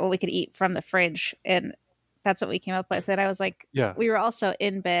to figure out what we could eat from the fridge, and that's what we came up with. And I was like, Yeah, we were also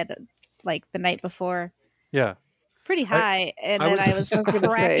in bed like the night before, yeah. pretty high, and I then was- I was I was gonna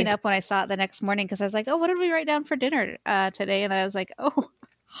cracking say. up when I saw it the next morning because I was like, oh, what did we write down for dinner today? And then I was like, oh,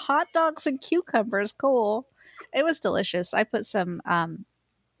 hot dogs and cucumbers, cool. It was delicious. I put some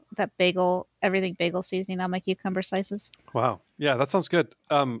that everything bagel seasoning on my cucumber slices. Wow. Yeah, that sounds good.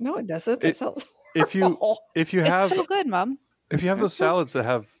 No, it doesn't. It sounds If you horrible. if you It's have so good, Mom. if you have those salads that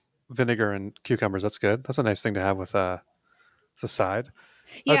have vinegar and cucumbers, that's good. That's a nice thing to have with as a side.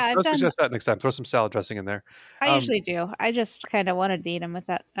 Yeah, I'll I've done. suggest that next time. Throw some salad dressing in there. I usually do. I just kind of wanted to eat them with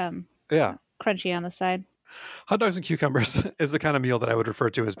that Yeah. crunchy on the side. Hot dogs and cucumbers is the kind of meal that I would refer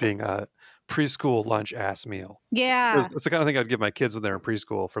to as being a preschool lunch ass meal. Yeah, It's the kind of thing I'd give my kids when they're in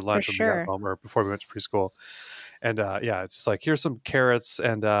preschool for lunch when we sure. got home or before we went to preschool. And yeah, it's like here's some carrots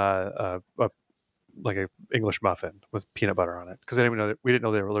and like a English muffin with peanut butter on it because we didn't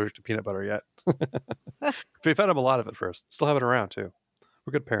know they were allergic to peanut butter yet. We fed them a lot of it first. Still have it around too.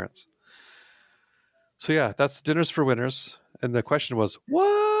 We're good parents. So yeah, that's Dinners for Winners. And the question was,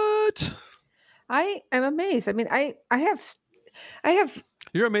 what? I am amazed. I mean, I have.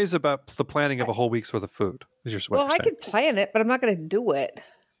 You're amazed about the planning of a whole week's worth of food. Is your Well, I saying. could plan it, but I'm not going to do it.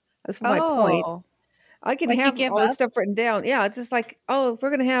 That's my point. Oh, I can Like you have give all this up? stuff written down. Yeah, it's just like, oh, we're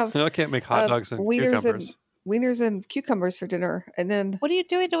going to have No, I can't make hot dogs and wieners cucumbers. wieners and cucumbers for dinner, and then what are you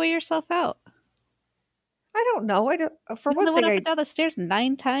doing to weigh yourself out? I don't know. I don't. For You're one the one thing, up and down the stairs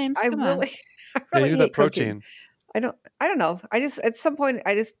 9 times. I Come on. really, I Yeah, really you need that hate cooking. protein. I don't know. I just at some point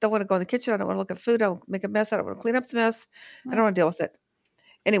I just don't want to go in the kitchen. I don't want to look at food. I don't make a mess. I don't want to clean up the mess. I don't want to deal with it.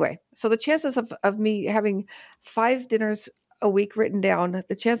 Anyway, so the chances of me having 5 dinners a week written down,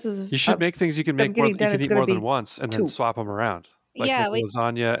 the chances of You should make things you can them make more, getting you done can is eat gonna more than be once and then 2. swap them around. Like Yeah, make we-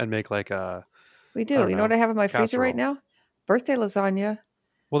 lasagna and make like a We I do. don't You know what know, I have in my freezer right casserole. now? Birthday lasagna.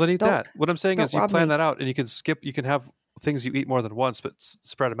 well then eat Don't- that. What I'm saying don't is you rob plan me. that out and you can have things you eat more than once, but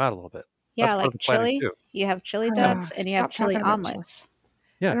spread them out a little bit. Yeah, That's part of like the planning, chili. too. You have chili Ah, dogs and you have stop chili talking about chili. omelets.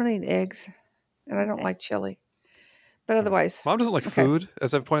 Yeah. I don't eat eggs, and I don't Okay. like chili. But otherwise, Mom doesn't like Okay. food,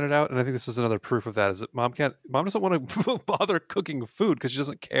 as I've pointed out, and I think this is another proof of that. Is that Mom doesn't want to bother cooking food because she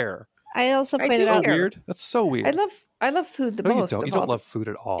doesn't care. I also I pointed do So out. care. weird. That's so weird. I love food the No, you most. don't. of You don't all love food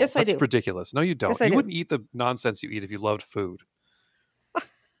at all. Yes, I That's do. ridiculous. No, you don't. Yes, I You do. wouldn't eat the nonsense you eat if you loved food.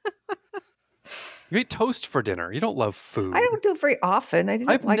 You eat toast for dinner. You don't love food. I don't do it very often. I didn't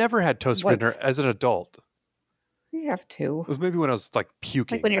I've like. never had toast for dinner once. as an adult. You have to. It was maybe when I was like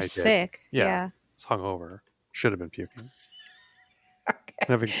puking. Like when you're I did. sick. Yeah. Yeah. I was hungover. Should have been puking. Okay.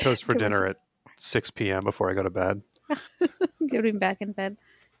 Having toast for Too much- dinner at 6 p.m. before I go to bed. Getting back in bed.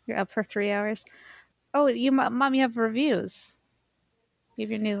 You're up for 3 hours. Oh, Mom, you have reviews. You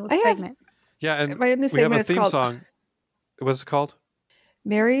have your new I have- segment. Yeah, and My new we have segment a is theme called song. What's it called?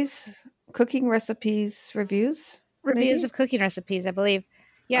 Mary's Cooking Recipes Reviews. Reviews maybe? of cooking recipes, I believe.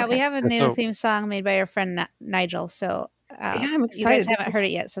 Yeah, we Okay. have a And new so- theme song made by our friend Nigel. So I'm You excited. guys haven't heard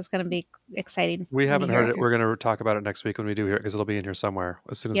it yet, so it's going to be exciting. We haven't when you heard hear it. We're going to talk about it next week when we do hear it because it'll be in here somewhere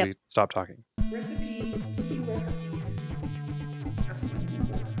as soon as Yep. we stop talking.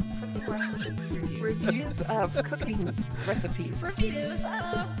 Reviews of cooking recipes. Reviews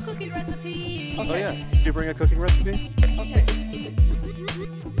of cooking recipes. Oh yeah, did you bring a cooking recipe? Okay.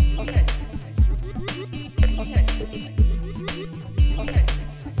 Okay. Okay. Okay.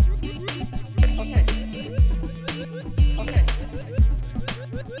 Okay. Okay.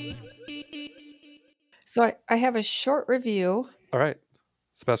 So I have a short review, All right,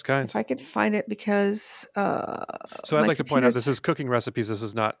 it's the best kind. if I could find it, because So I'd my like to point out this computer's- is cooking recipes. This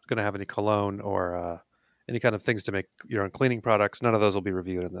is not going to have any cologne or any kind of things to make your own cleaning products. None of those will be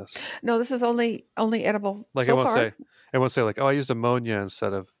reviewed in this. no, this is only edible Like so I won't far. say like, oh, I used ammonia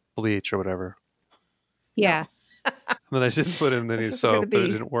instead of bleach or whatever. Yeah. And then I didn't put in any This is going soap, to but it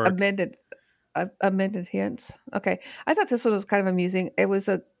be didn't work. amended hints. Okay, I thought this one was kind of amusing. It was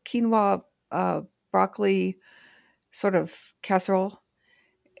a quinoa broccoli sort of casserole,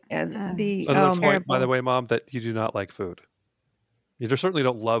 and the Another um, point, by the terrible. way, Mom, that you do not like food. You just certainly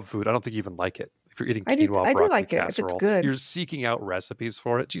don't love food. I don't think you even like it. If you're eating I do- quinoa I do broccoli like it if it's casserole, good. you're seeking out recipes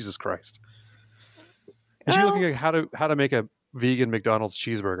for it. Jesus Christ! You should be looking at how to make a vegan McDonald's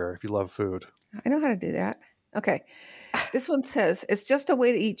cheeseburger if you love food. I know how to do that. Okay, this one says it's just a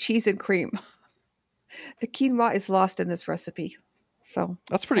way to eat cheese and cream. The quinoa is lost in this recipe, so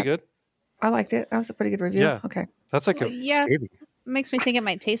That's pretty good. I liked it. That was a pretty good review. Yeah. Okay. That's like a Yeah. scathing. Makes me think it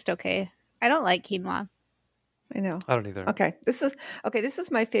might taste okay. I don't like quinoa. I know. I don't either. Okay. This is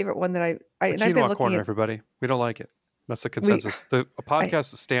my favorite one that I The and I've been quinoa looking corner, at. everybody. We don't like it. That's the consensus. The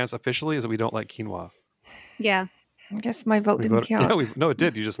podcast stance officially is that we don't like quinoa. Yeah. I guess my vote We didn't voted- count. Yeah, no, it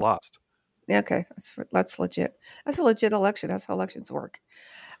did. You just lost. Yeah, okay, that's legit. That's a legit election. That's how elections work.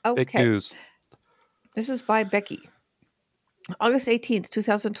 Fake Okay, news. this is by Becky. August 18th,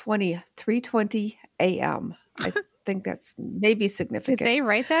 2020, 3:20 a.m. I think that's maybe Did significant. they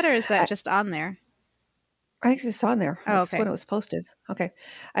write that, or is that just on there? I think it's on there. Oh, This is okay. when it was posted. Okay.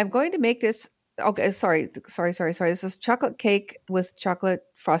 I'm going to make this. Okay, sorry. This is chocolate cake with chocolate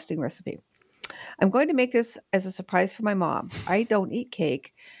frosting recipe. I'm going to make this as a surprise for my mom. I don't eat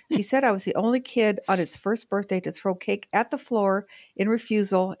cake. She said I was the only kid on its first birthday to throw cake at the floor in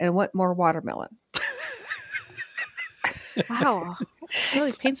refusal and want more watermelon. Wow. It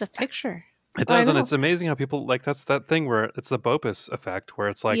really paints a picture. It I does, and know. it's amazing how people like that's that thing where it's the Bopus effect, where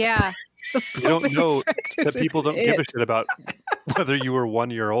it's like Yeah. you don't Bopus know effect that is people don't it. give a shit about whether you were 1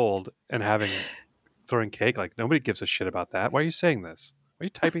 year old and throwing cake. Like nobody gives a shit about that. Why are you saying this? Why are you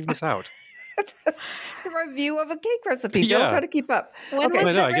typing this out? The review of a cake recipe. Yeah. Don't try to keep up. When Okay.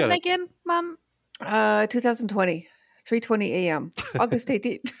 was I know, I it get written it. again, Mom? 2020, 3:20 a.m. August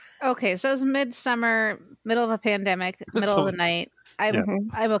 18th. Okay, so it was midsummer, middle of a pandemic, middle of the night. I'm Yeah.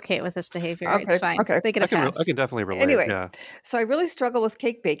 I'm okay with this behavior. Okay, It's fine. okay. They get I a can, pass. I can definitely relate. Anyway, Yeah. So I really struggle with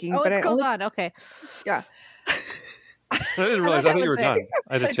cake baking, Oh, but it I goes only on. Okay. yeah. I didn't realize. I thought you were done.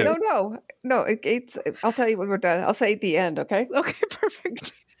 I did too. No. It's. I'll tell you when we're done. I'll say at the end. Okay. Okay,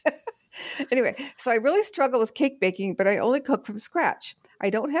 perfect. Anyway, so I really struggle with cake baking, but I only cook from scratch. I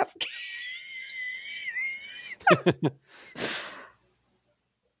don't have.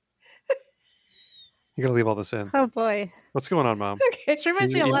 You gotta leave all this in. Oh boy. What's going on, Mom? Okay. This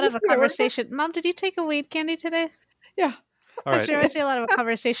reminds me a You- lot of a It's gonna work. conversation. Mom, did you take a weed candy today? Yeah. All This right. reminds me a lot of a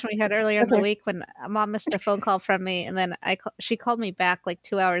conversation we had earlier in the Okay. week when Mom missed a phone call from me, and then she called me back like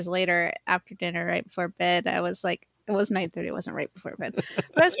 2 hours later after dinner, right before bed. I was like, it was 9:30. It wasn't right before bed,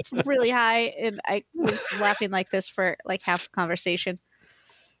 but I was really high, and I was laughing like this for like half the conversation.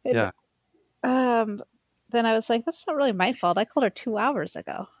 And, Yeah. Then I was like, that's not really my fault. I called her 2 hours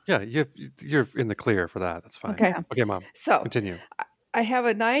ago. Yeah, you're in the clear for that. That's fine. Okay. Okay, Mom. So Continue. I have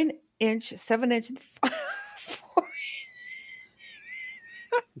a 9-inch, 7-inch, and 4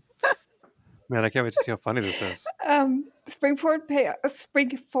 Man, I can't wait to see how funny this is. springform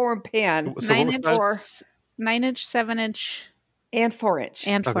pan So what was 9 inch, that? 9 inch, 7 inch, and 4-inch,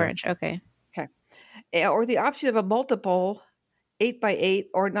 and 4 Okay. inch. Okay. or the option of a multiple 8x8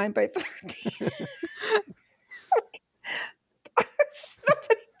 or 9x13.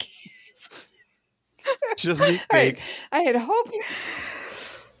 Somebody cares. She doesn't eat All right. cake. I had hoped.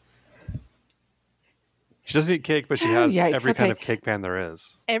 She doesn't eat cake, but she has Yikes, every kind okay. of cake pan there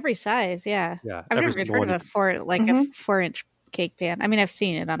is. Every size, yeah. Yeah, I've every never single heard one. of a 4-inch cake pan. I mean, I've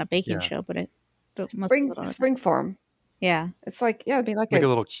seen it on a baking Yeah. show, but most people don't. Springform. Yeah, It's like, yeah, it'd be like Like a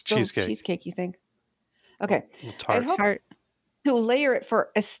little little cheesecake. cheesecakey thing. Okay. Little tart. hope- tart. To layer it for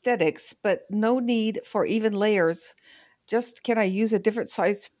aesthetics, but no need for even layers. Just can I use a different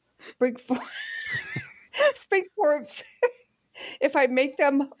size springform? Springforms. If I make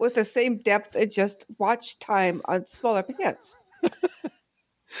them with the same depth and just watch time on smaller pants.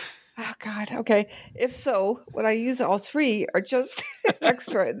 Oh God. Okay. If so, when I use all three are just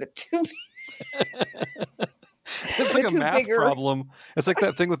extra in the two. It's like a too math bigger. problem. It's like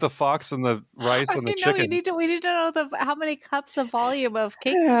that thing with the fox and the rice and the I know chicken. we need to know how many cups of volume of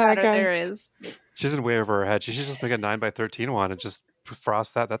cake Oh, batter God. there is. She's in way over her head. She should just make a 9x13 one and just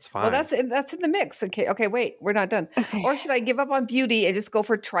frost that. That's fine. Well, that's in the mix. Okay. Okay. Wait, we're not done. Or should I give up on beauty and just go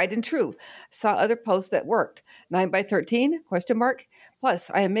for tried and true? Saw other posts that worked. 9x13? Question mark. Plus,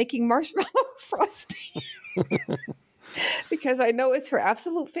 I am making marshmallow frosting because I know it's her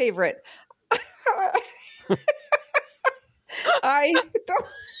absolute favorite. I don't.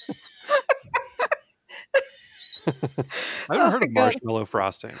 I've never heard of marshmallow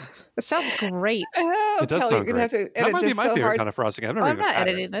frosting. It sounds great. Oh, It does Kelly, sound you're gonna great. have to That edit might be this my so favorite hard. kind of frosting. I've never I'm even not had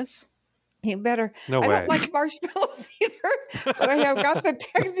it. editing this. You better. No I way. don't like marshmallows either, but I have got the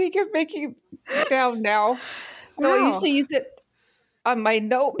technique of making down now. Though I Wow. usually use it on my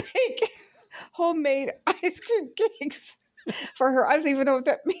no-bake homemade ice cream cakes for her. I don't even know what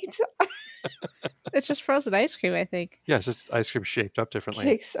that means. It's just frozen ice cream, I think. Yeah, it's just ice cream shaped up differently.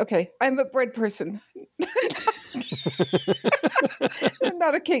 Cakes. Okay. I'm a bread person. I'm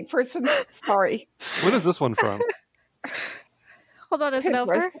not a cake person. Sorry. When is this one from? Hold on, is it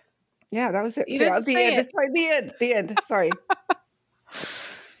over? Yeah, that was it. You Yeah, didn't the say end. it. Sorry, the end. The end. Sorry.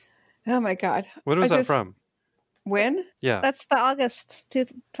 Oh my God. When was I that just- from? When? Yeah. That's the August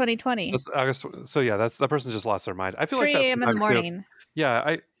 2020. That's August. So yeah, that person just lost their mind. I feel 3 like that's a.m. in the sometimes too. morning.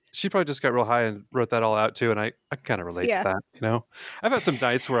 Yeah, she probably just got real high and wrote that all out too, and I kind of relate Yeah. to that. You know, I've had some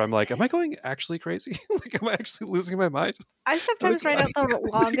nights where I'm like, am I going actually crazy? Like, am I actually losing my mind? I sometimes write out the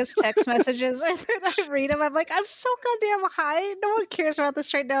longest text messages and then I read them. I'm like, I'm so goddamn high. No one cares about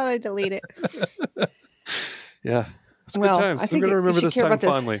this right now. And I delete it. Yeah, it's Well, good I times. I'm think going to you remember should this care time about this.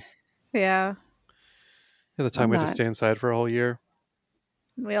 fondly. Yeah. Yeah, the time I'm we had to not. stay inside for a whole year.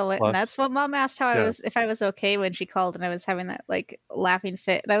 Well, Plus- and that's what Mom asked how I Yeah. was, if I was okay when she called and I was having that like laughing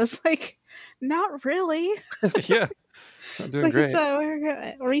fit. And I was like, not really. Yeah, I'm It's doing like, great.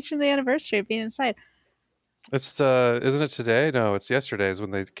 we're reaching the anniversary of being inside. It's isn't it today? No, it's yesterday is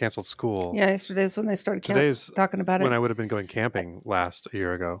when they canceled school. Yeah, yesterday's when they started Today's talking about it. when I would have been going camping a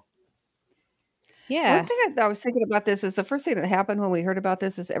year ago. Yeah. One thing I was thinking about this is the first thing that happened when we heard about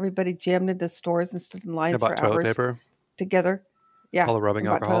this is everybody jammed into stores and stood in I lines bought for toilet hours paper, together. Yeah, all the rubbing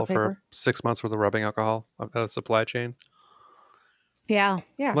I bought alcohol toilet for paper. 6 months worth of rubbing alcohol of the supply chain. Yeah.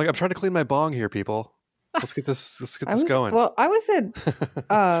 Yeah, I'm like, I'm trying to clean my bong here, people. Let's get this going. Well, I was in.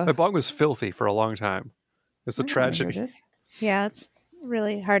 My bong was filthy for a long time. It's a I don't remember tragedy. this. Yeah. It's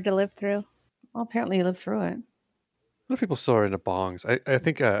really hard to live through. Well, apparently you lived through it. A lot of people still are into bongs. I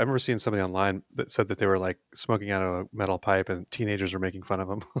think I remember seeing somebody online that said that they were like smoking out of a metal pipe and teenagers were making fun of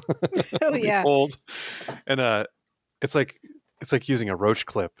them. Oh, yeah. Old. And it's like using a roach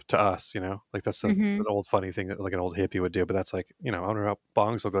clip to us, you know, like that's an old funny thing that like an old hippie would do. But that's like, you know, I wonder how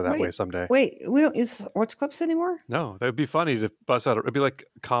bongs will go that Wait. way someday. Wait, we don't use watch clips anymore? No, that would be funny to bust out. It'd be like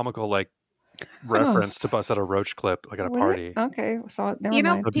comical, like reference to bust out a roach clip like at a Would party. it? Okay, so never You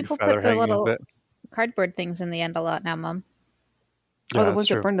know, mind. That'd be people feather put the hanging a little bit. cardboard things in the end a lot now, Mom. Oh, Yeah, the that's ones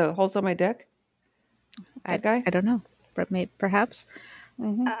true. that burn the holes on my deck? That guy? I don't know. But perhaps.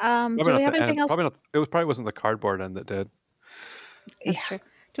 Mhm. Do Probably we not have the anything end. else? Probably not. Probably wasn't the cardboard end that did. That's true.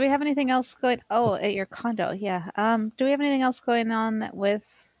 Do we have anything else going? Oh, at your condo, yeah. Do we have anything else going on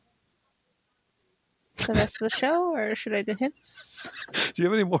with the rest of the show, or should I do hints? Do you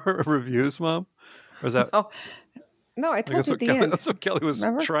have any more reviews, Mom? Or is that? Oh, no, I like, told that's you what at the Kelly, end. that's what Kelly was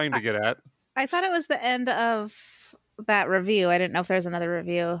Remember? trying to get at. I thought it was the end of that review. I didn't know if there was another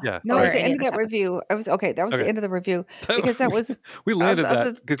review. Yeah. No, or it was the any end of that other review. I was okay. That was Okay. the end of the review because that was we landed of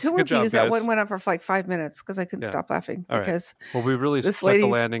that. the Good, two good job, reviews. guys. That one went on for like 5 minutes because I couldn't Yeah. stop laughing All right. because Well, we really This stuck the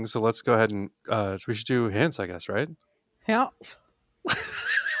lady's- landing, so let's go ahead and we should do hints, I guess, right? Yeah.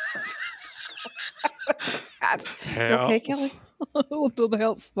 You okay, Kelly? we'll do the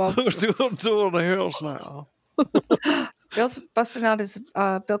hints, Mom. Doing the hills now. Bill's busting out his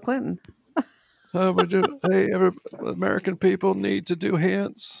Bill Clinton. Hey, American people need to do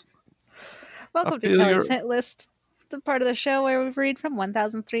hints. Welcome to feel Kelly's your- Hint List, the part of the show where we read from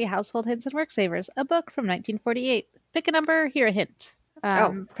 1003 Household Hints and Work Savers, a book from 1948. Pick a number, hear a hint.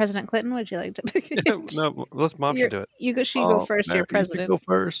 President Clinton, would you like to pick a hint? No, Mom should do it. You go, she go first, Matt, you're you president. go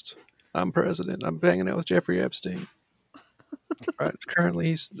first. I'm president. I'm hanging out with Jeffrey Epstein. Right, currently,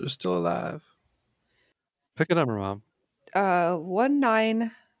 he's still alive. Pick a number, Mom.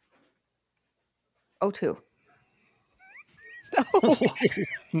 1902.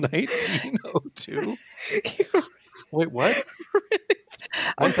 1902. Wait, what?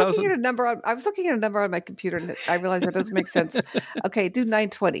 I was looking at a number on my computer, and I realized that doesn't make sense. Okay, do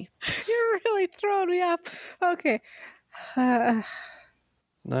 920. You're really throwing me off. Okay.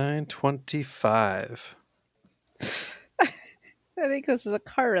 925. I think this is a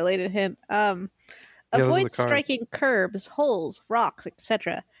car-related hint. this is Avoid the car. striking curbs, holes, rocks,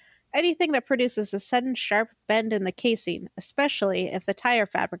 etc. Anything that produces a sudden sharp bend in the casing, especially if the tire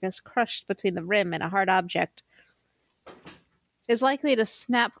fabric is crushed between the rim and a hard object, is likely to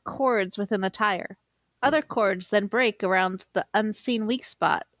snap cords within the tire. Other cords then break around the unseen weak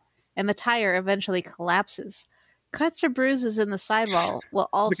spot, and the tire eventually collapses. Cuts or bruises in the sidewall will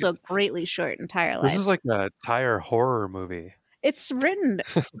also greatly shorten tire life. This is like a tire horror movie. It's written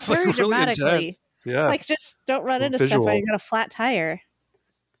It's very like really dramatically. intense. Yeah. Like, just don't run into stuff Visual. where you got a flat tire.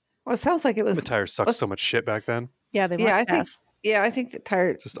 Well, it sounds like it was. The tire sucked so much shit back then. Yeah, they Yeah, must I have. think that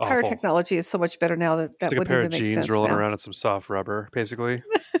tire Just tire awful. technology is so much better now that It's like a wouldn't pair even of make jeans sense rolling now. around in some soft rubber, basically.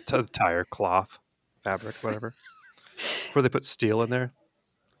 Tire cloth, fabric, whatever. Before they put steel in there,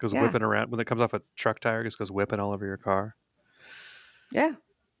 it goes Yeah. whipping around. When it comes off a truck tire, it just goes whipping all over your car. Yeah.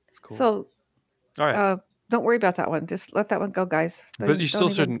 It's cool. So all right. don't worry about that one. Just let that one go, guys. But you still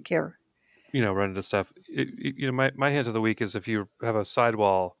don't even shouldn't- care. Run into stuff. My hint of the week is if you have a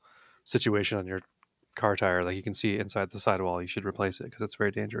sidewall situation on your car tire, like you can see inside the sidewall, you should replace it because it's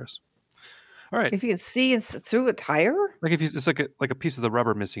very dangerous. All right. If you can see through a tire. Like if it's like a piece of the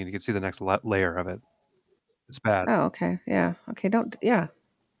rubber missing and you can see the next layer of it. It's bad. Oh, okay. Yeah. Okay. Don't. Yeah.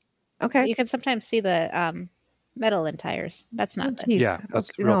 Okay. You can sometimes see the metal in tires. That's not good. Jeez. Yeah,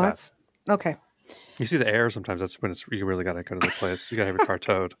 that's Okay, real no, bad. that's okay. You see the air sometimes. That's when you really got to go to the place. You got to have your car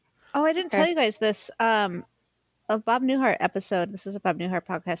towed. Oh, I didn't Okay. tell you guys this. A Bob Newhart episode. This is a Bob Newhart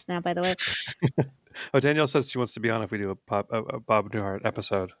podcast now, by the way. Oh, Danielle says she wants to be on if we do a Bob Newhart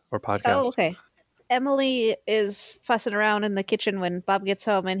episode or podcast. Oh, okay. Emily is fussing around in the kitchen when Bob gets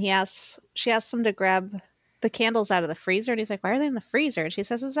home, and she asks him to grab the candles out of the freezer, and he's like, "Why are they in the freezer?" And she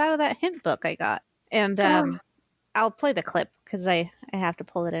says, "It's out of that hint book I got." And I'll play the clip because I have to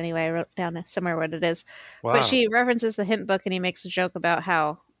pull it anyway. I wrote down somewhere what it is. Wow. But she references the hint book, and he makes a joke about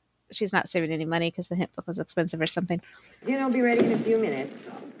how she's not saving any money because the hint book was expensive or something. Dinner will be ready in a few minutes.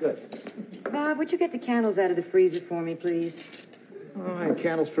 Good. Bob, would you get the candles out of the freezer for me, please? Oh, I had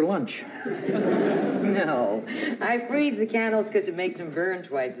candles for lunch. No. I freeze the candles because it makes them burn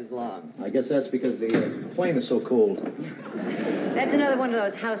twice as long. I guess that's because the flame is so cold. That's another one of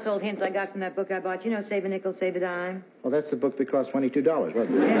those household hints I got from that book I bought. You know, Save a Nickel, Save a Dime? Well, that's the book that cost $22,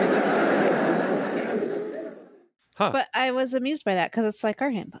 wasn't it? Huh. But I was amused by that because it's like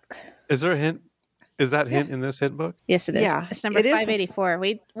our hint book. Is there a hint? Is that hint in this hint book? Yes, it is. Yeah, It's number it is. 584.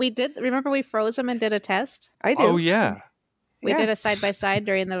 We did, remember we froze them and did a test? I do. Oh, yeah. We Yeah. did a side-by-side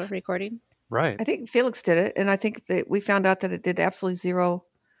during the recording. Right. I think Felix did it, and I think that we found out that it did absolutely zero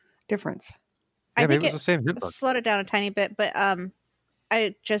difference. Yeah, I maybe think it was the same hint book. slowed it down a tiny bit, but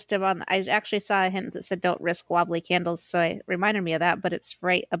I just am on. I actually saw a hint that said "Don't risk wobbly candles," so it reminded me of that. But it's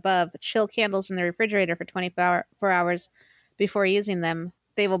right above. Chill candles in the refrigerator for 24 hours before using them.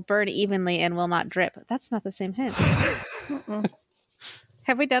 They will burn evenly and will not drip. That's not the same hint.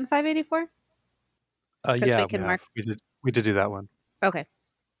 Have we done 584? Yeah, we can have. mark- We did do that one. Okay.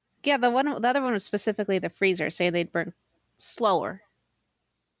 Yeah, the other one was specifically the freezer, saying they'd burn slower.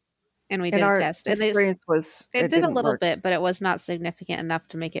 And we And did our a test. And experience was it did a didn't little work. bit, but it was not significant enough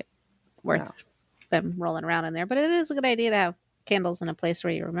to make it worth No. them rolling around in there. But it is a good idea to have candles in a place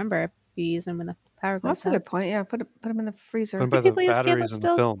where you remember if you use them when the power Well, goes that's a out. good point. Yeah, put them in the freezer. Put 'em by Do the people use batteries candles in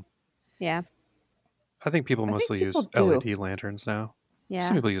still? the film. Yeah. I think people I think mostly use people do. LED lanterns now. Yeah.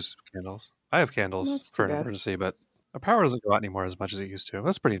 Some people use candles. I have candles That's for too an bad. emergency, but our power doesn't go out anymore as much as it used to.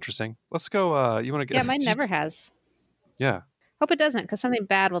 That's pretty interesting. Let's go. You want to get? Yeah, mine never has. Yeah. Hope it doesn't, because something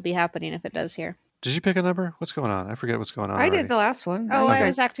bad will be happening if it does here. Did you pick a number? What's going on? I forget what's going on. I already. did the last one. Oh, think I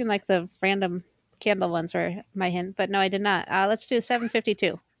was acting like the random candle ones were my hint, but no, I did not. Let's do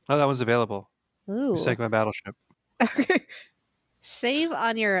 752. Oh, that one's available. Ooh. You sank my battleship. Save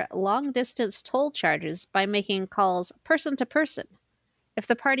on your long distance toll charges by making calls person to person. If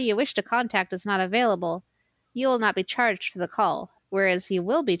the party you wish to contact is not available, you will not be charged for the call, whereas you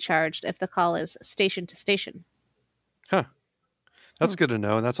will be charged if the call is station to station. Huh. That's good to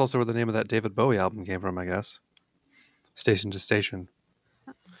know. And that's also where the name of that David Bowie album came from, I guess. Station to station.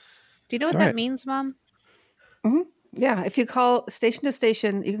 Do you know what All that right. means, Mom? Yeah, if you call station to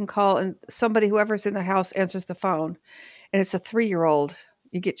station, you can call and somebody, whoever's in the house, answers the phone, and it's a 3-year-old.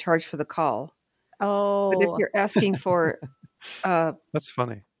 You get charged for the call. Oh, But if you're asking for That's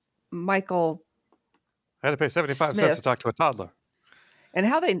funny. Michael I had to pay 75 cents to Smith. talk to a toddler. And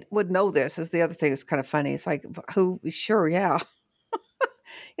how they would know this is the other thing that's kind of funny. It's like, who? Sure, yeah.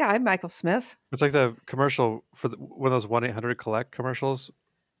 Yeah, I'm Michael Smith. It's like the commercial for one of those 1-800-COLLECT commercials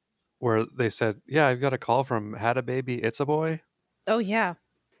where they said, yeah, I've got a call from Had a Baby, It's a Boy. Oh, yeah.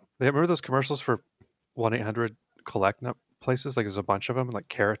 They remember those commercials for 1-800-COLLECT places? Like there's a bunch of them. Like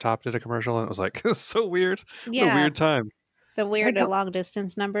Carrot Top did a commercial and it was like, it's so weird. Yeah. What a weird time. The weird long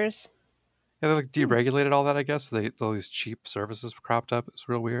distance numbers. Yeah, they like deregulated all that, I guess. All these cheap services cropped up. It's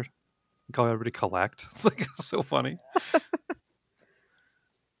real weird. You call everybody collect. It's like so funny.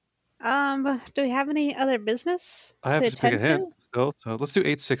 Do we have any other business I have to pick a attend hint still, so let's do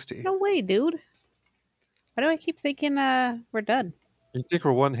 860. No way, dude. Why do I keep thinking we're done? You think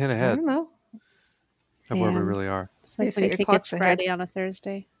we're one hint I ahead don't know. of where we Damn. really are? It's You like say when your you think clock's it's ahead. Friday on a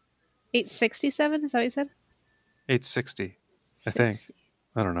Thursday. 867, is that what you said? 860. I think. 60.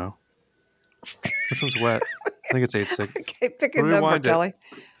 I don't know. Which one's wet? I think it's 860. Okay, pick a number, Rewind it. Kelly.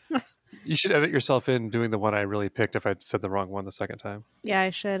 You should edit yourself in doing the one I really picked if I said the wrong one the second time. Yeah, I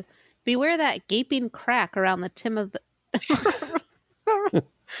should. Beware that gaping crack around the tim of the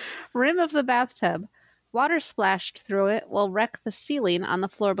rim of the bathtub. Water splashed through it will wreck the ceiling on the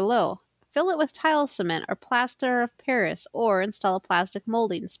floor below. Fill it with tile cement or plaster of Paris, or install a plastic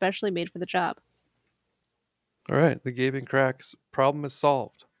molding specially made for the job. All right. The gaping cracks problem is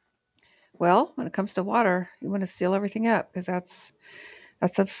solved. Well, when it comes to water, you want to seal everything up because that's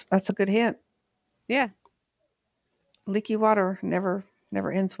a good hint. Yeah. Leaky water never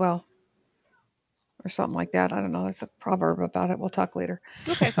ends well, or something like that. I don't know. That's a proverb about it. We'll talk later.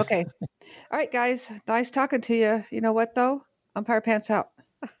 Okay. All right, guys. Nice talking to you. You know what though? Umpire Pants out.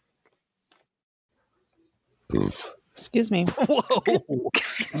 Excuse me. Whoa.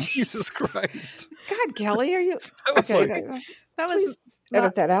 Jesus Christ. God, Kelly, are you? That was Okay, like, That please was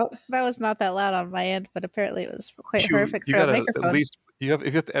edit that out. that was not that loud on my end, but apparently it was quite perfect you for a gotta microphone. at least if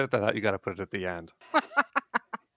you have to edit that out, you gotta put it at the end.